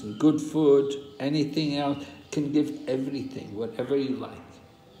ornaments and good food, anything else, can give everything, whatever you like.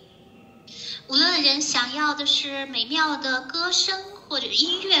 无论人想要的是美妙的歌声，或者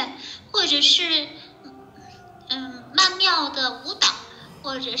音乐，或者是曼妙的舞蹈，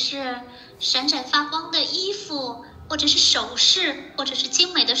或者是闪闪发光的衣服，或者是首饰，或者是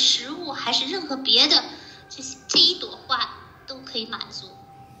精美的食物，还是任何别的，这一朵花都可以满足。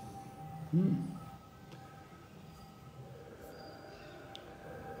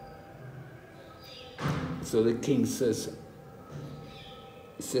So the king says,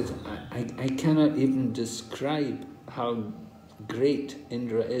 I cannot even describe how great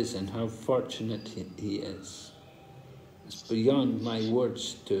Indra is and how fortunate he is. It's beyond my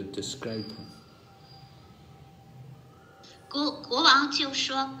words to describe him. 国王就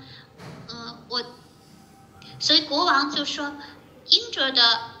说，所以国王就说，英者的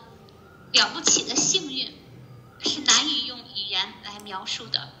了不起的幸运是难以用语言来描述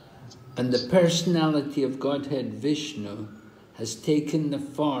的。And the personality of Godhead Vishnu has taken the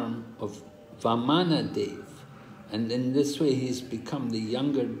form of Vamanadev, and in this way he's become the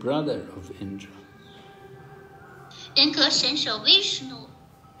younger brother of Indra. 人格神手 Vishnu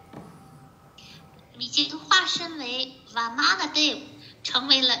已经化身为 Vamanadev， 成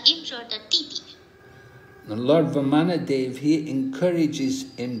为了 Indra 的弟弟。And Lord Vamanadev, he encourages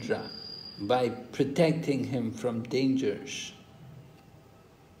Indra by protecting him from dangers.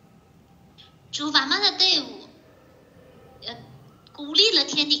 主 Vamanadev 鼓励了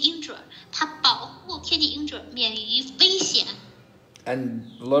天帝 Indra， 他保护天帝 Indra 免于危险。And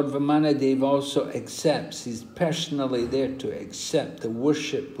Lord Vamanadev also accepts, he's personally there to accept the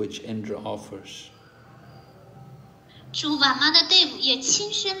worship which Indra offers. 主 Vamanadev 也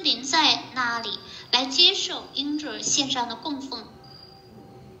亲身临在那里，来接受 Indra 献上的供奉。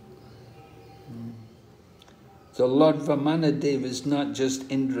So Lord Vamanadev is not just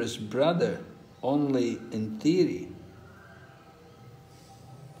Indra's brother, only in theory.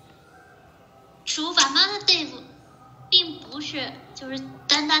 主 Vamanadev 并不是就是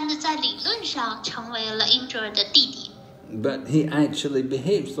单单的在理论上成为了 Indra 的弟弟。But he actually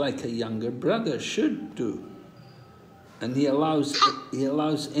behaves like a younger brother should do. And he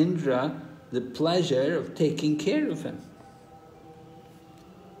allows Indra the pleasure of taking care of him.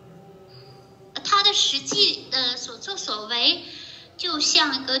 他的实际的所作所为，就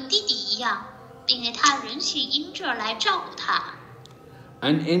像一个弟弟一样，并且他允许 Indra 来照顾他。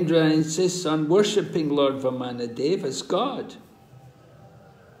And Indra insists on worshipping Lord Vamanadev as God.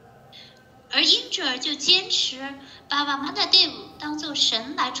 而 Indra 就坚持把 Vamanadev 当作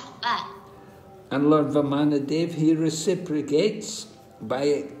神来崇拜。And Lord Vamanadev, he reciprocates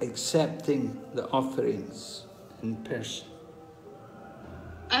by accepting the offerings in person.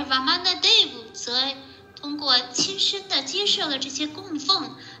 而 Vamanadev 则通过亲身的接受了这些供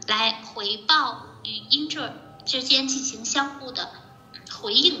奉，来回报与 Indra 之间进行相互的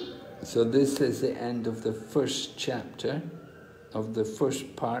回应。So this is the end of the first chapter of the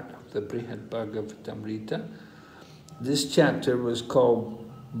first part of the Brihad Bhagavatamrita. This chapter was called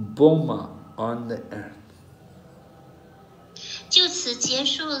Boma on the Earth. 就此结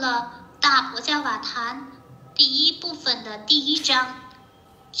束了大婆加瓦坛第一部分的第一章。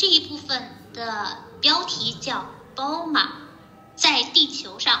这一部分的标题叫 Boma， 在地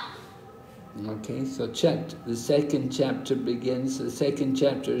球上。Okay, so the second chapter begins. The second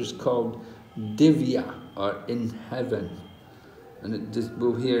chapter is called Divya, or in heaven. And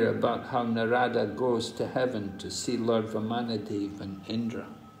we'll hear about how Narada goes to heaven to see Lord Vamanadev and Indra.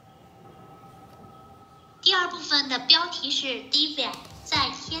 第二部分的标题是 Divya，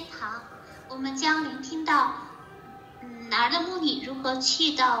 在天堂。我们将聆听到拿的穆尼如何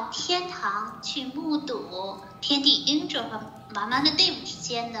去到天堂，去目睹天帝 Indra 和 Vamanadev 之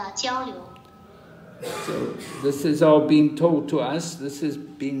间的交流。So this is all being told to us. This is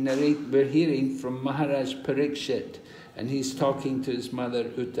being narrated. We're hearing from Maharaj Parikshit, and he's talking to his mother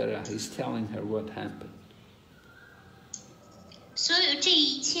Uttara. He's telling her what happened. 所有这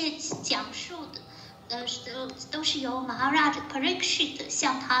一切讲述的都是由 Maharaj Parikshit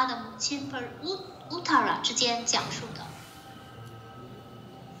向他的母亲 Uttara 之间讲述的。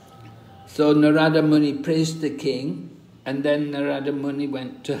So Narada Muni praised the king, and then Narada Muni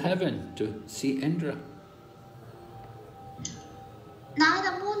went to heaven to see Indra. 拿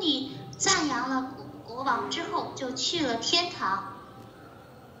的穆尼赞扬了国王之后，就去了天堂。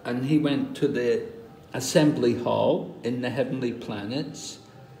And he went to the assembly hall in the heavenly planets,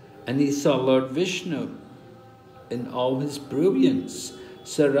 and he saw Lord Vishnu in all his brilliance,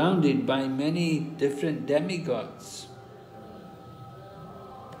 surrounded by many different demigods.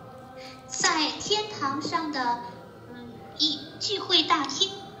 在天堂上的聚会大厅，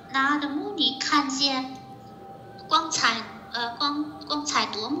拿的穆尼看见光彩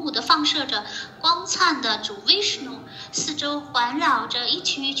夺目的放射着光灿的主 Vishnu， 四周环绕着一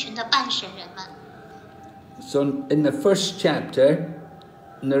群一群的半神人们。So in the first chapter,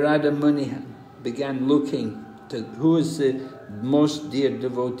 Narada Muni began looking to who is the most dear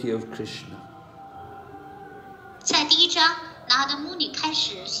devotee of Krishna. 在第一章，拿的穆尼开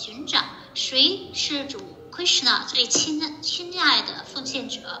始寻找谁是主 Krishna 最亲爱的奉献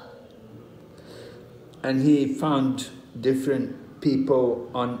者。And he found different people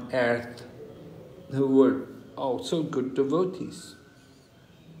on earth who were also good devotees.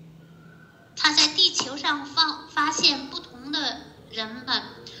 他在地球上发现不同的人们，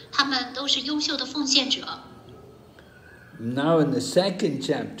他们都是优秀的奉献者。Now in the second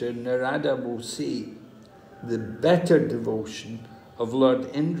chapter, Narada will see the better devotion of Lord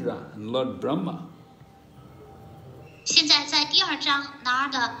Indra and Lord Brahma. 现在在第二章，拿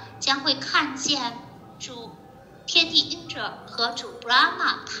的将会看见主天帝英者和主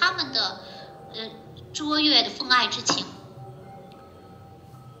Brahma 他们的卓越的奉爱之情。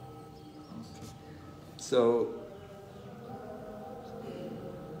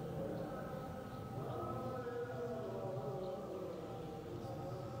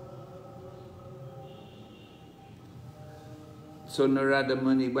So Narada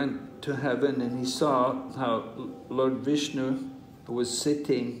Muni went to heaven and he saw how Lord Vishnu was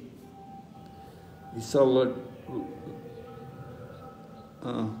sitting. He saw Lord...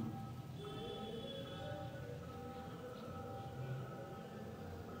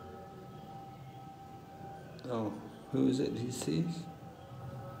 who is it he sees?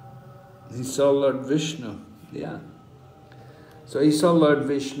 He saw Lord Vishnu, yeah. So he saw Lord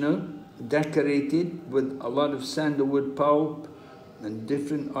Vishnu decorated with a lot of sandalwood pulp and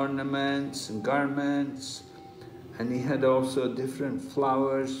different ornaments and garments, and he had also different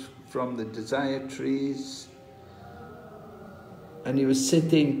flowers from the desire trees, and he was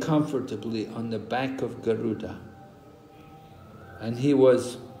sitting comfortably on the back of Garuda, and he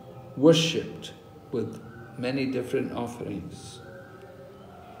was worshipped with many different offerings.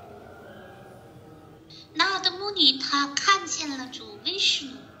 那的穆尼他看见了主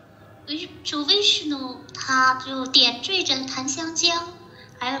Vishnu， 主 Vishnu 他就点缀着檀香浆，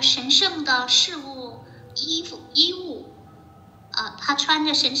还有神圣的事物衣物，他穿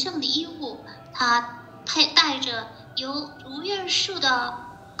着神圣的衣物，他戴着由如月树的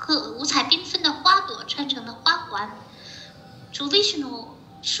五彩缤纷的花朵串成的花环。主 Vishnu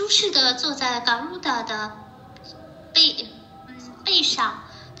舒适的坐在 Garuda 的背上，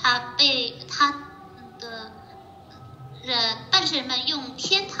他的半神们用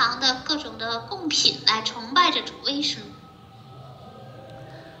天堂的各种的贡品来崇拜着主 Vishnu。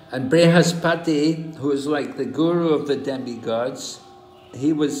 And Brihaspati, who is like the guru of the demigods,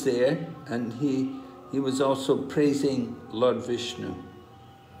 he was there, and he was also praising Lord Vishnu.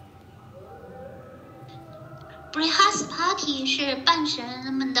 Brihaspati 是半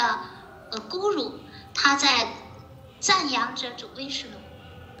神们的guru，他在赞扬着主 Vishnu。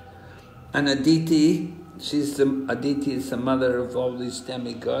 And Aditi, Aditi is the mother of all these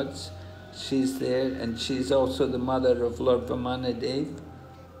demigods. She's there, and she's also the mother of Lord Vamanadev.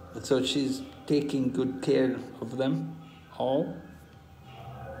 So she's taking good care of them all.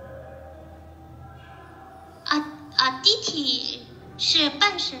 Aditi 是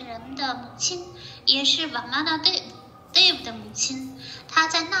半神人的母亲，也是 Vamanadev 的母亲，她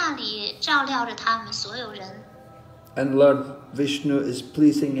在那里照料着他们所有人。 And Lord Vishnu is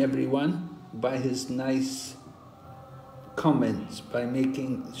pleasing everyone by his nice comments, by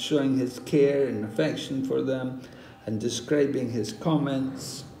showing his care and affection for them, and describing his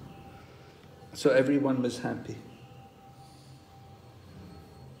comments. So everyone was happy.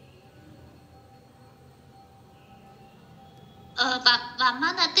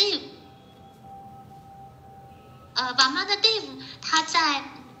 Vamanadev 他在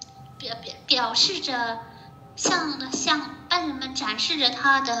表示着向半人们展示着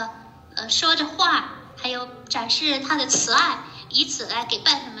他的说着话，还有展示他的慈爱，以此来给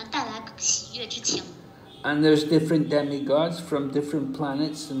半人们带来喜悦之情。 And there's different demigods from different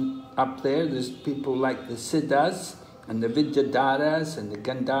planets, and up there there's people like the Siddhas and the Vidyadharas and the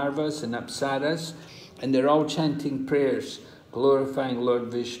Gandharvas and Apsaras, and they're all chanting prayers, glorifying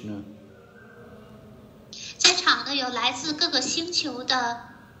Lord Vishnu. 在场的有来自各个星球的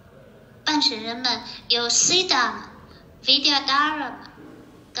半神人们有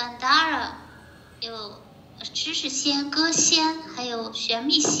Siddha、Vidyadhara、Gandhara， 有知识仙、歌仙，还有玄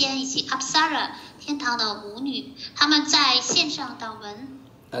秘仙以及 Apsara 天堂的舞女，他们在线上祷文。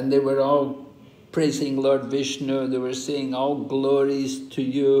And they were all praising Lord Vishnu. They were saying all glories to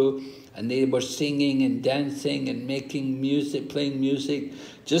you, and they were singing and dancing and making music, playing music,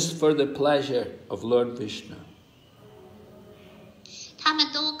 just for the pleasure of Lord Vishnu. 他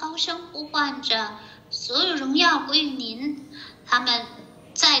们都高声呼唤着，所有荣耀归于您。他们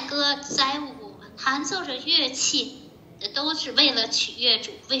载歌载舞，弹奏着乐器，都是为了取悦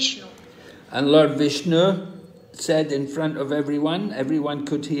主 Vishnu。 And Lord Vishnu said in front of everyone, everyone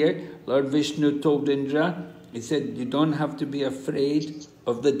could hear, Lord Vishnu told Indra, he said, you don't have to be afraid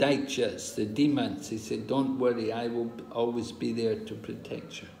of the Daityas, the demons. He said, don't worry, I will always be there to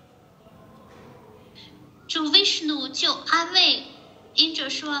protect you. 主 Vishnu 就安慰 Indra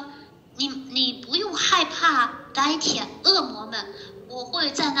说，你不用害怕呆铁恶魔们，我会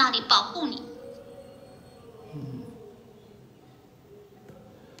在那里保护你。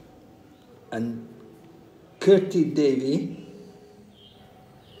 And Kirti Devi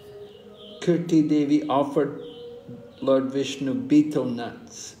offered Lord Vishnu betel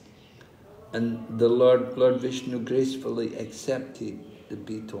nuts, and the Lord Vishnu gracefully accepted the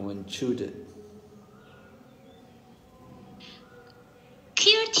betel and chewed it.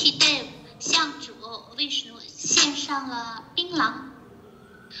 Kirti Dev 向主 Vishnu 献上了槟榔，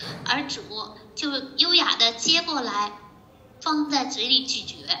而主就优雅地接过来，放在嘴里咀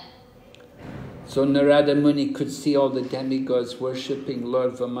嚼。 So Narada Muni could see all the demigods worshipping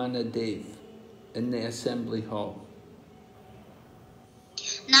Lord Vamanadev in the assembly hall.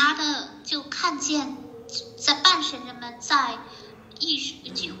 Narada 就看见在半神人们在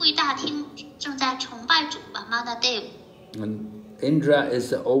聚会大厅正在崇拜主 Vamanadev。 And Indra is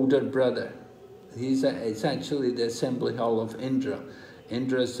the older brother. It's actually the assembly hall of Indra.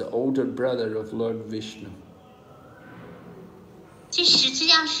 Indra is the older brother of Lord Vishnu. 这实际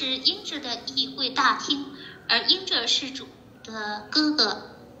上是英者的议会大厅，而英者是主的哥哥。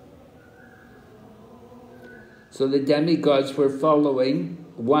 So the demigods were following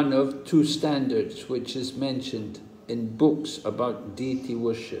one of two standards which is mentioned in books about deity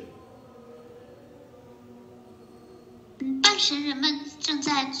worship. 半神人们正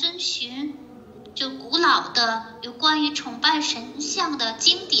在遵循就古老的有关于崇拜神像的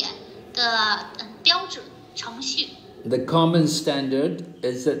经典的标准程序。 The common standard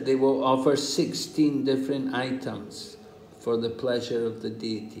is that they will offer 16 different items for the pleasure of the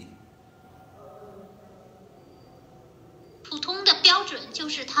deity. 普通的标准就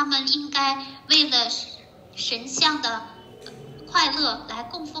是他们应该为了神像的快乐来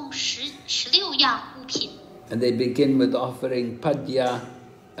供奉16样物品。 And they begin with offering padya,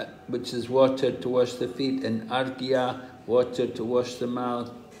 which is water to wash the feet, and arghya, water to wash the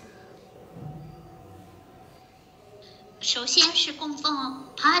mouth. 首先是供奉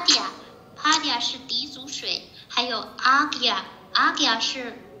padya 是滴足水，还有 arghya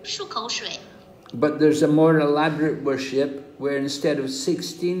是漱口水。 But there's a more elaborate worship where instead of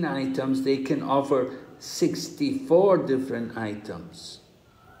 16 items, they can offer 64 different items.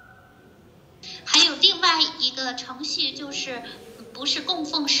 还有另外一个程序，就是不是供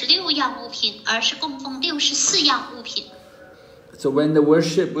奉16样物品，而是供奉64样物品。 So when the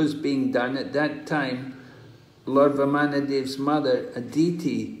worship was being done at that time, Lord Vamanadev's mother,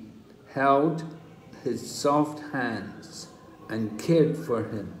 Aditi, held his soft hands and cared for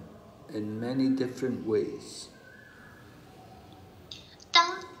him in many different ways.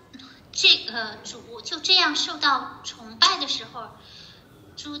 当这个主就这样受到崇拜的时候，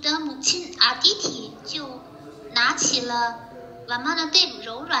主的母亲阿迪提就拿起了Vamanadev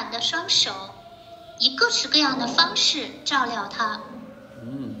柔软的双手，以各式各样的方式照料他。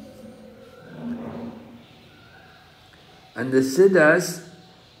And the Siddhas,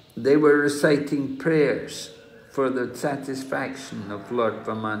 they were reciting prayers for the satisfaction of Lord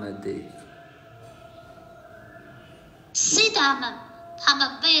Vamanadev. Siddha 们，他们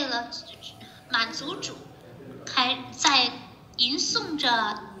为了满足主，在吟诵着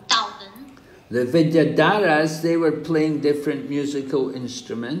祷文。 The Vidyadharas, they were playing different musical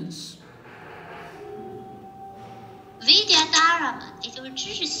instruments. Vidyadhara 们，也就是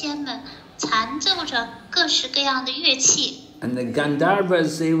知识仙们，弹奏着各式各样的乐器。 And the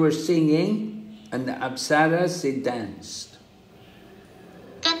Gandharvas, they were singing, and the Apsaras, they danced.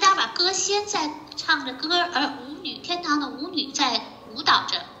 甘达瓦歌仙在唱着歌，而天堂的舞女在舞蹈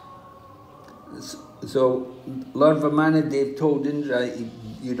着。 So Lord Vamanadev told Indra,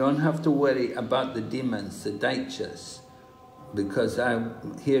 you don't have to worry about the demons, the Daityas. because I'm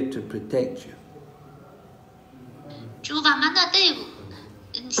here to protect you. 主瓦曼纳队伍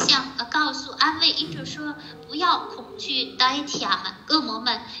告诉安慰因着说，不要恐惧呆铁们、恶魔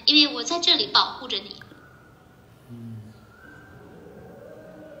们，因为我在这里保护着你。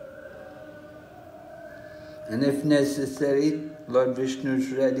And if necessary, Lord Vishnu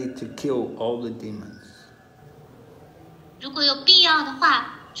is ready to kill all the demons. 如果有必要的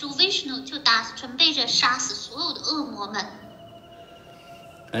话，主 Vishnu 就准备着杀死所有的恶魔们。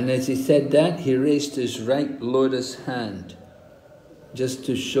And as he said that, he raised his right lotus hand, just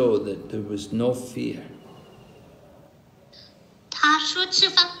to show that there was no fear. 他说这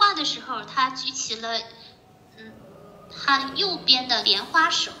番话的时候，他举起了他右边的莲花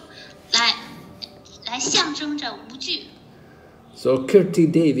手，来象征着无惧。So Kirti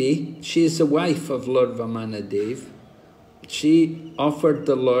Devi, she is the wife of Lord Vamanadev. She offered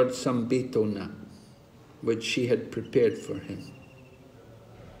the Lord some betona, which she had prepared for him.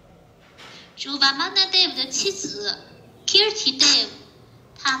 主 Vamanadev 的妻子 Kirti Dev，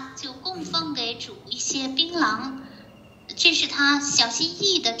 他就供奉给主一些槟榔，这是他小心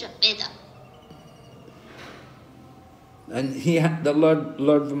翼翼的准备的。And the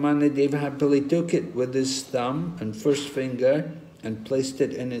Lord Vamanadev happily took it with his thumb and first finger and placed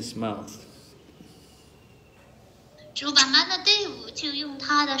it in his mouth. 主 Vamanadev 就用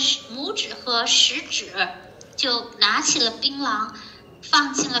他的拇指和食指，就拿起了槟榔，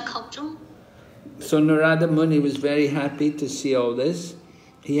放进了口中。So Narada Muni was very happy to see all this.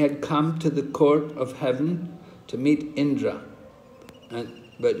 He had come to the court of heaven to meet Indra,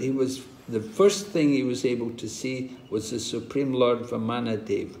 but the first thing he was able to see was the Supreme Lord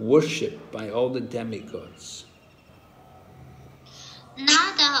Vamanadev, worshipped by all the demigods.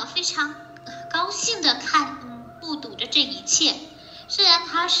 Narada 非常高兴的目睹着这一切。虽然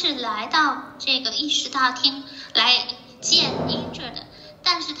他是来到这个议事大厅来见Indra的，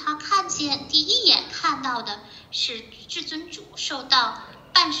但是他第一眼看到的是至尊主受到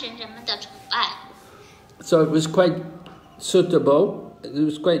半神人们的崇拜。So it was quite suitable.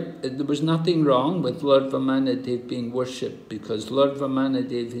 There was nothing wrong with Lord Vamanadev being worshipped, because Lord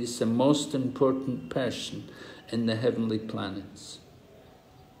Vamanadev is the most important person in the heavenly planets.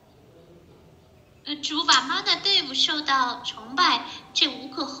 主Vamanadev受到崇拜，这无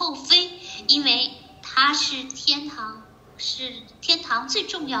可厚非，因为他是天堂最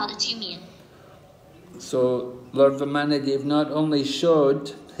重要的居民。So Lord Vamanadev not only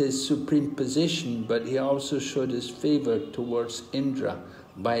showed his supreme position, but he also showed his favor towards Indra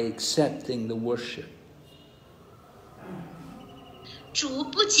by accepting the worship. 主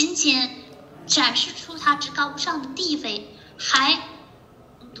不仅仅展示出他至高无上的地位，还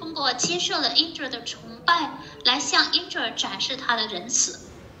通过接受了 Indra 的崇拜，来向 Indra 展示他的仁慈。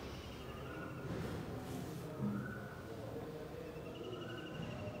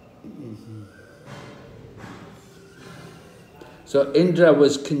So Indra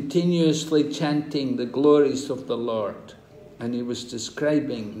was continuously chanting the glories of the Lord, and he was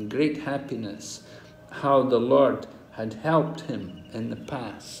describing in great happiness how the Lord had helped him in the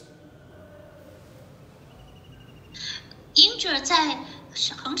past. Indra 在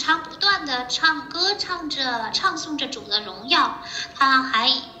恒常不断的唱诵着主的荣耀，他还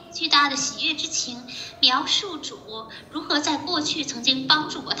以巨大的喜悦之情描述主如何在过去曾经帮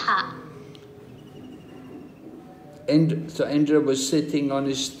助过他。So Indra was sitting on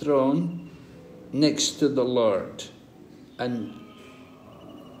his throne next to the Lord, and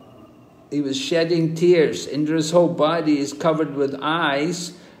he was shedding tears. Indra's whole body is covered with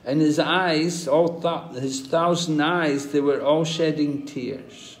eyes, and his eyes, his 1,000 eyes, they were all shedding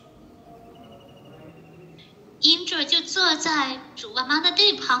tears. Indra 就坐在主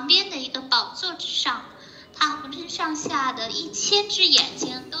Vamanadev旁边的一个宝座之上，他浑身上下的1000只眼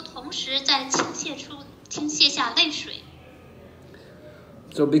睛都同时在倾泻下泪水。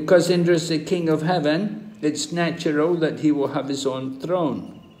So because Indra is the king of heaven, it's natural that he will have his own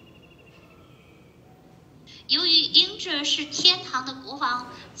throne. 由于 Indra 是天堂的国王，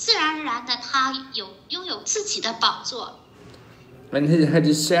自然而然的他拥有自己的宝座。And he had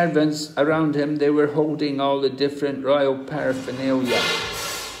his servants around him, they were holding all the different royal paraphernalia.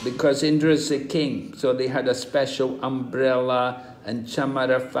 Because Indra is the king, so they had a special umbrella and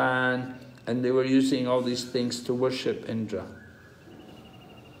chamara fan, and they were using all these things to worship Indra.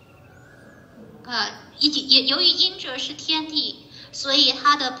 由于 Indra 是天帝，所以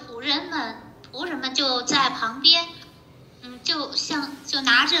他的仆人们就在旁边，就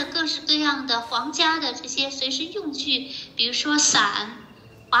拿着各式各样的皇家的这些随身用具，比如说伞、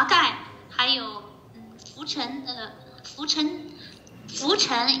华盖，还有拂尘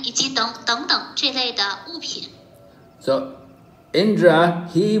以及等等这类的物品。So Indra,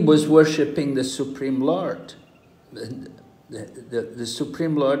 he was worshipping the Supreme Lord. The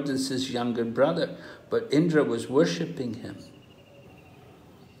Supreme Lord is his younger brother, but Indra was worshipping him.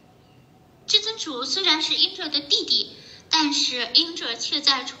 至尊主虽然是 Indra 的弟弟，但是 Indra 却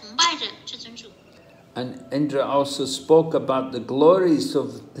在崇拜着至尊主。And Indra also spoke about the glories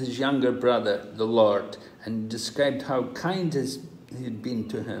of his younger brother, the Lord, and described how kind he had been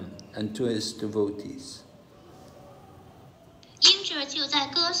to him and to his devotees. Indra 就在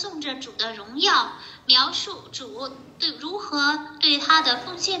歌颂着主的荣耀，描述主如何对他的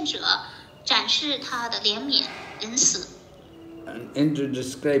奉献者展示他的怜悯仁慈。And Indra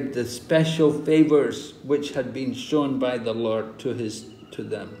described the special favors which had been shown by the Lord to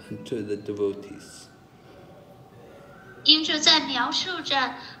them and to the devotees. Indra 在描述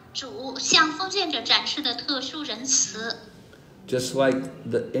着主向奉献者展示的特殊仁慈。Just like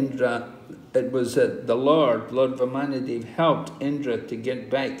it was the Lord Vamanadeva helped Indra to get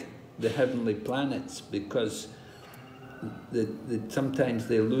back the heavenly planets because sometimes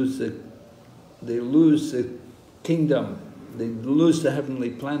they lose the kingdom. They lose the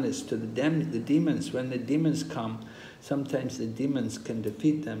heavenly planets to the demons. When the demons come, sometimes the demons can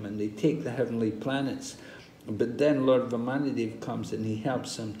defeat them and they take the heavenly planets. But then Lord Vamanadeva comes and he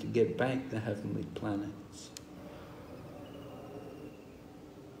helps them to get back the heavenly planets.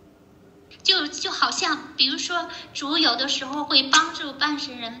 就好像，比如说，主有的时候会帮助半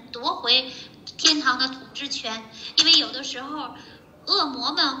神人夺回天堂的统治权，因为有的时候恶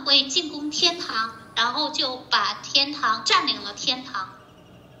魔们会进攻天堂，然后就把天堂占领了天堂。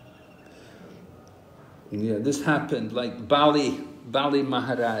Yeah, this happened like Bali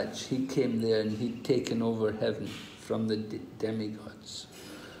Maharaj. He came there and he'd taken over heaven from the demigods.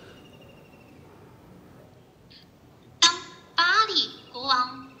 当巴利国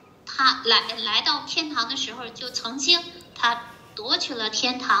王他来到天堂的时候，就曾经他夺取了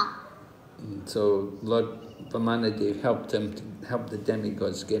天堂。So Lord Vamanadeva helped him to help the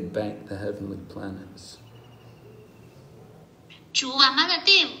demigods get back the heavenly planets. 主瓦玛的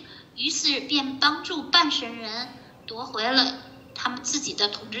Dev 于是便帮助半神人夺回了他们自己的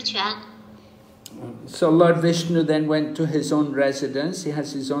统治权。So Lord Vishnu then went to his own residence. He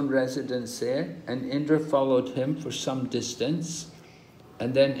has his own residence there, and Indra followed him for some distance.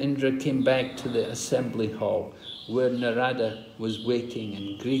 And then Indra came back to the assembly hall where Narada was waiting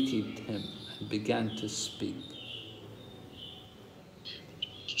and greeted him and began to speak.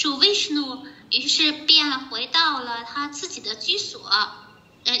 主 Vishnu 于是便回到了他自己的居所。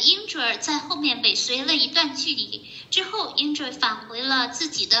Indra 在后面尾随了一段距离，之后 Indra 返回了自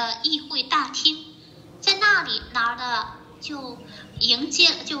己的议会大厅，在那里Narada就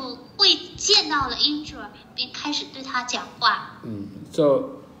会见到了 Indra， 并开始对他讲话。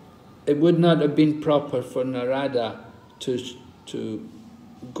So it would not have been proper for Narada to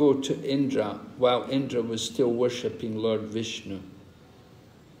go to Indra while Indra was still worshipping Lord Vishnu.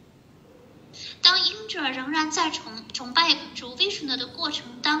 当 Indra 仍然在崇拜主 Vishnu 的过程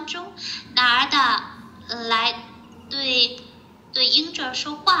当中，Narada 来对 Indra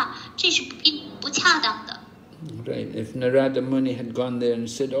说话，这是并不恰当的。Right. If Narada Muni had gone there and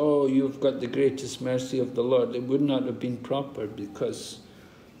said, "Oh, you've got the greatest mercy of the Lord," it would not have been proper because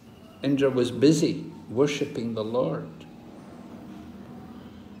Indra was busy worshipping the Lord.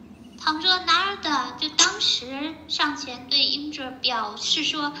 倘若 Narada 就当时上前对 Indra 表示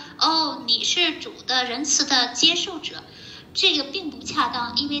说：“哦，你是主的仁慈的接受者。”这个并不恰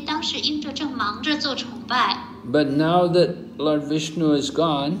当，因为当时 Indra 正忙着做崇拜。But now that Lord Vishnu is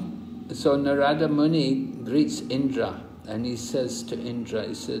gone, so Narada Muni greets Indra and he says to Indra,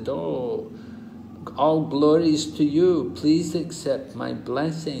 he said, "Oh, all glories to you. Please accept my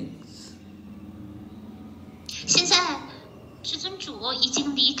blessings." 现在至尊主已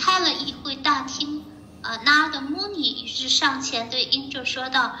经离开了议会大厅，Narada Muni 于是上前对 Indra 说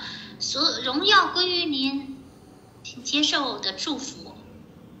道：“荣耀归于您，请接受我的祝福。”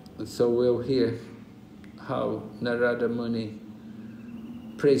 So we'll hear how Narada Muni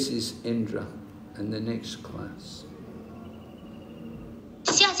praises Indra in the next class.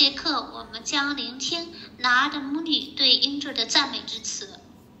 下节课我们将聆听 Narada Muni 对 Indra 的赞美之词。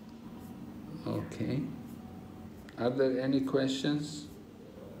Okay. Are there any questions?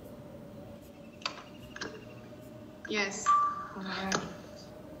 Yes.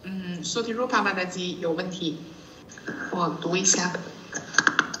 Suti Rupa Mataji 有问题，我读一下。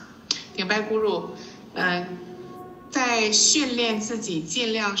顶拜咕噜，在训练自己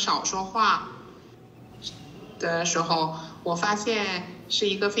尽量少说话的时候，我发现是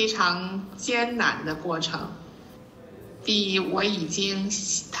一个非常艰难的过程。第一，我已经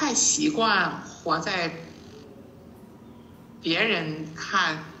太习惯活在别人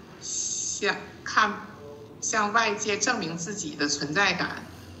向外界证明自己的存在感，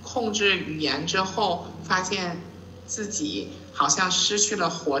控制语言之后，发现自己好像失去了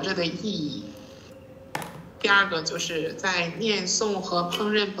活着的意义。第二个就是在念诵和烹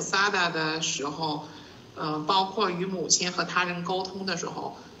饪菩萨的时候，包括与母亲和他人沟通的时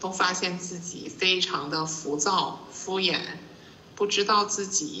候，都发现自己非常的浮躁、敷衍，不知道自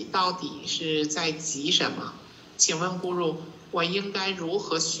己到底是在急什么。请问咕噜，我应该如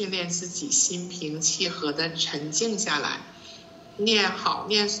何训练自己心平气和的沉静下来，念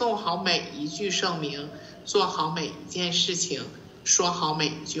诵好每一句圣名，做好每一件事情，说好每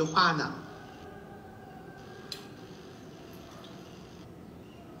一句话呢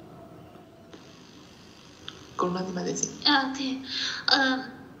？Okay.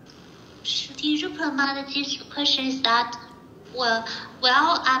 Shruti Rupa Mataji's question is that,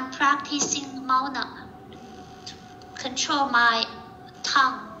 while I'm practicing Mauna, to control my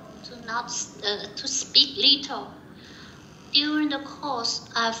tongue, to speak little, during the course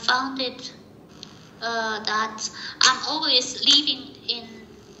I found it that I'm always living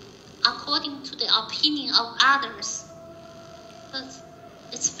according to the opinion of others. But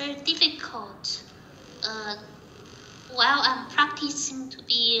it's very difficult. While I'm practicing to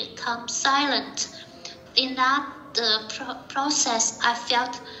become silent, in that process, I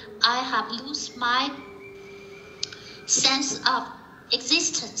felt I have lost my sense of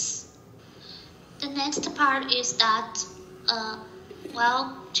existence. The next part is that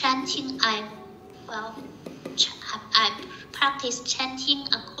while chanting, I practice chanting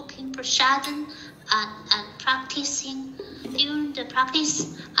and cooking prasadam and practicing. During the practice,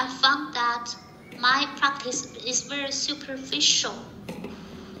 I found that my practice is very superficial.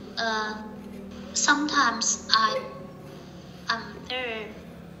 Sometimes I'm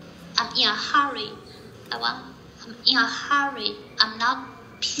in a hurry. I'm in a hurry. I'm not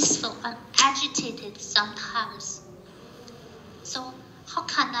peaceful. I'm agitated sometimes. So how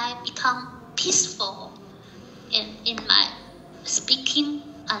can I become peaceful in my speaking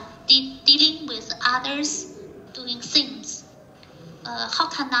and dealing with others, doing things? How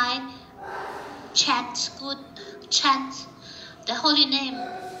can I chant the holy name,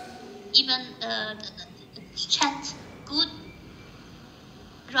 even chant good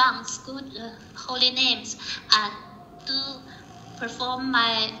rounds, good holy names, and perform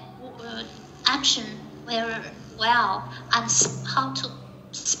my action very well, and how to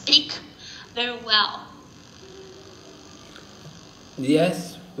speak very well?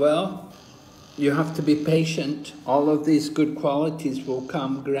 Yes, well, you have to be patient. All of these good qualities will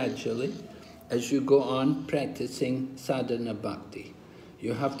come gradually as you go on practicing sadhana bhakti.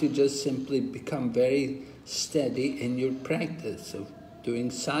 You have to just simply become very steady in your practice of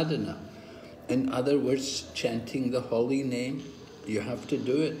doing sadhana. In other words, chanting the holy name. You have to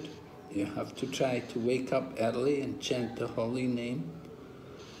do it. You have to try to wake up early and chant the holy name.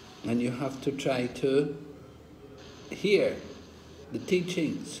 And you have to try to hear the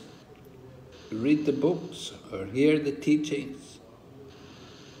teachings, read the books or hear the teachings.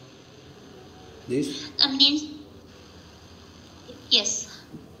 This? Yes.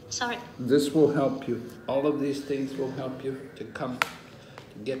 Sorry. This will help you. All of these things will help you to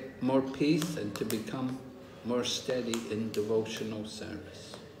get more peace and to become more steady in devotional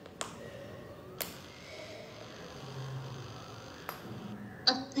service.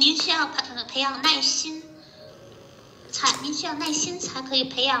 您需要培养耐心，您需要耐心才可以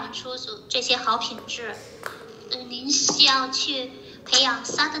培养出这些好品质。您需要去培养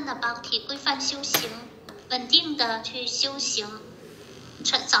sadhana bhakti 规范修行，稳定的去修行。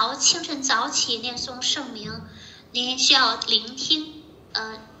清晨早起念诵圣名，您需要聆听，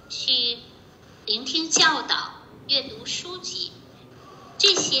去聆听教导，阅读书籍，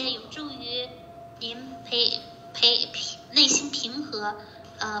这些有助于您内心平和，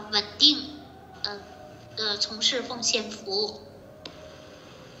稳定，从事奉献服务。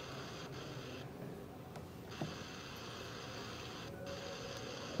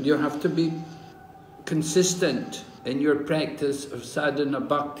You have to be consistent in your practice of sadhana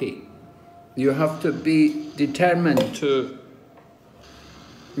bhakti. You have to be determined to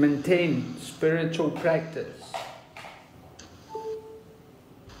maintain spiritual practice.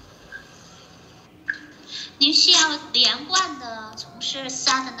 您需要连贯的从事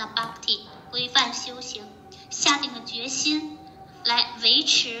sadhana bhakti 规范修行，下定了决心来维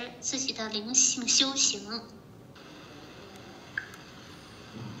持自己的灵性修行。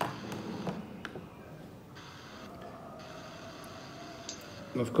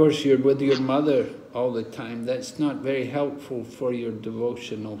Of course, you're with your mother all the time. That's not very helpful for your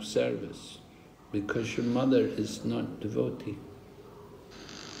devotional service. because your mother is not devotee.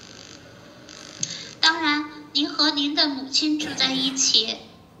 当然，您和您的母亲住在一起，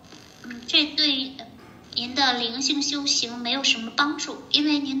这对您的灵性修行没有什么帮助，因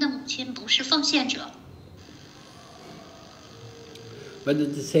为您的母亲不是奉献者。But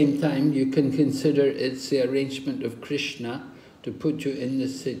at the same time, you can consider it's the arrangement of Krishna to put you in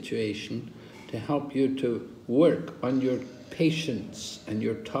this situation, to help you to work on your patience and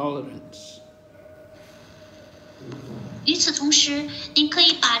your tolerance. 与此同时，您可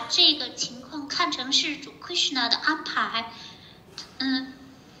以把这个情况看成是主 Krishna 的安排，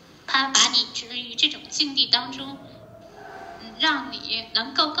他把你置于这种境地当中，让你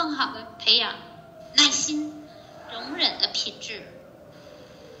能够更好的培养耐心、容忍的品质。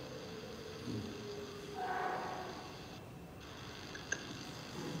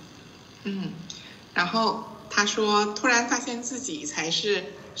然后他说，突然发现自己才是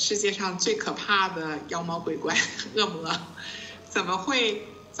世界上最可怕的妖魔鬼怪、恶魔，怎么会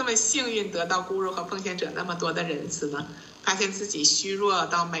这么幸运得到咕噜和奉献者那么多的仁慈呢？发现自己虚弱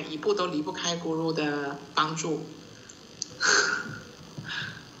到每一步都离不开咕噜的帮助。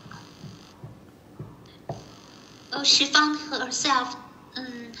She found herself.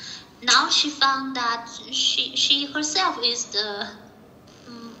 Now she found that she herself is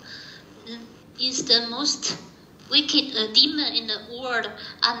the most wicked demon in the world,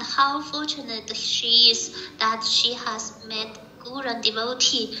 and how fortunate she is that she has met Guru and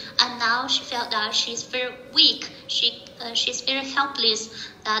devotee, and now she felt that she's very weak, she's very helpless,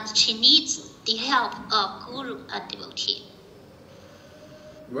 that she needs the help of Guru and devotee.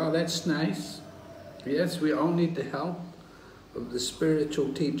 Well, that's nice. Yes, we all need the help of the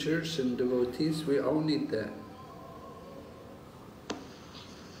spiritual teachers and devotees. We all need that.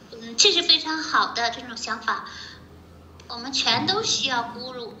 这是非常好的这种想法。我们全都需要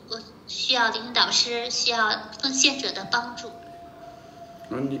guru，需要领导师，需要奉献者的帮助。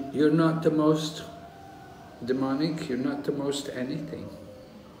And you're not the most demonic. You're not the most anything.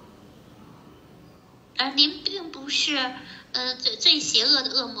 而您并不是最邪恶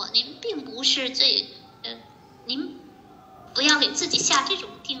的恶魔，您并不是您不要给自己下这种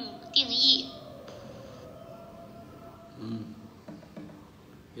定义。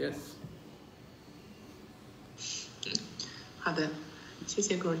Yes. 好的，谢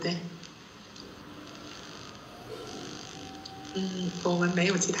谢 Gurudev。我们没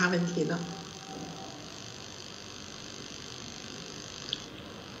有其他问题了。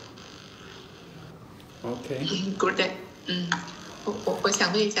Okay. Gurudev，我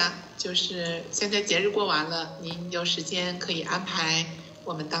想问一下，就是现在节日过完了，您有时间可以安排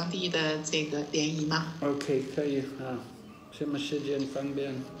我们当地的这个联谊吗 Okay， 可以啊。什么时间方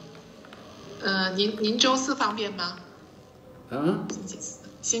便？您周四方便吗？啊？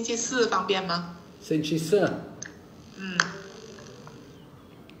星期四方便吗？星期四。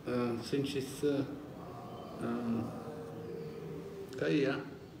星期四，可以啊。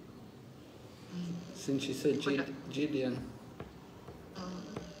星期四几点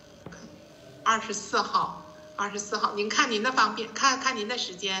？24号，24号，您看您的方便，看您的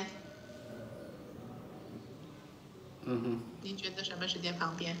时间。您觉得什么时间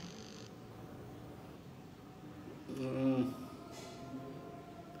方便？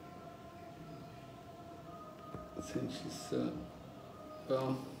星期四，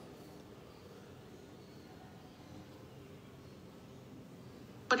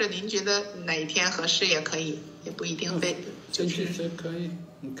或者您觉得哪一天合适也可以，也不一定非就是。星期四可以，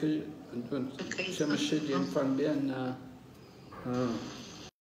你可以什么时间方便呢？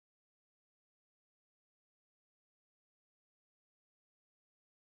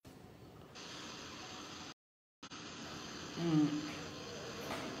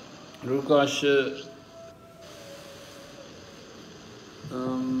如果是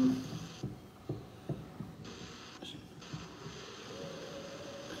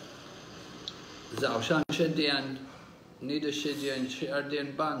早上10点，你的时间12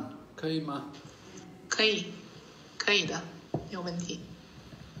点半，可以吗？可以的，没有问题。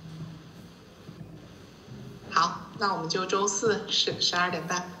好，那我们就周四12点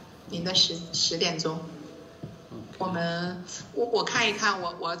半，您的10点钟。我看一看，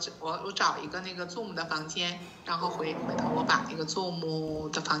我找一个那个 Zoom 的房间，然后回头我把那个 Zoom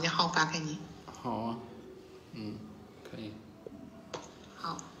的房间号发给你。好啊，可以。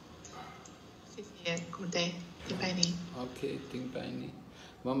好，谢谢 Gurudev， 敬拜您。OK， 敬拜你。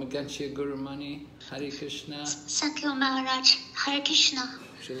我们感谢 Guru Mani， Hare Krishna。Thank you Maharaj， Hare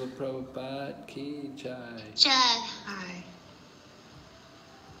Krishna。Srila Prabhupada ki jai。jai。哎。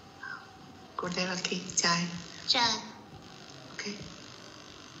Gurudev ki jai。jai。OK。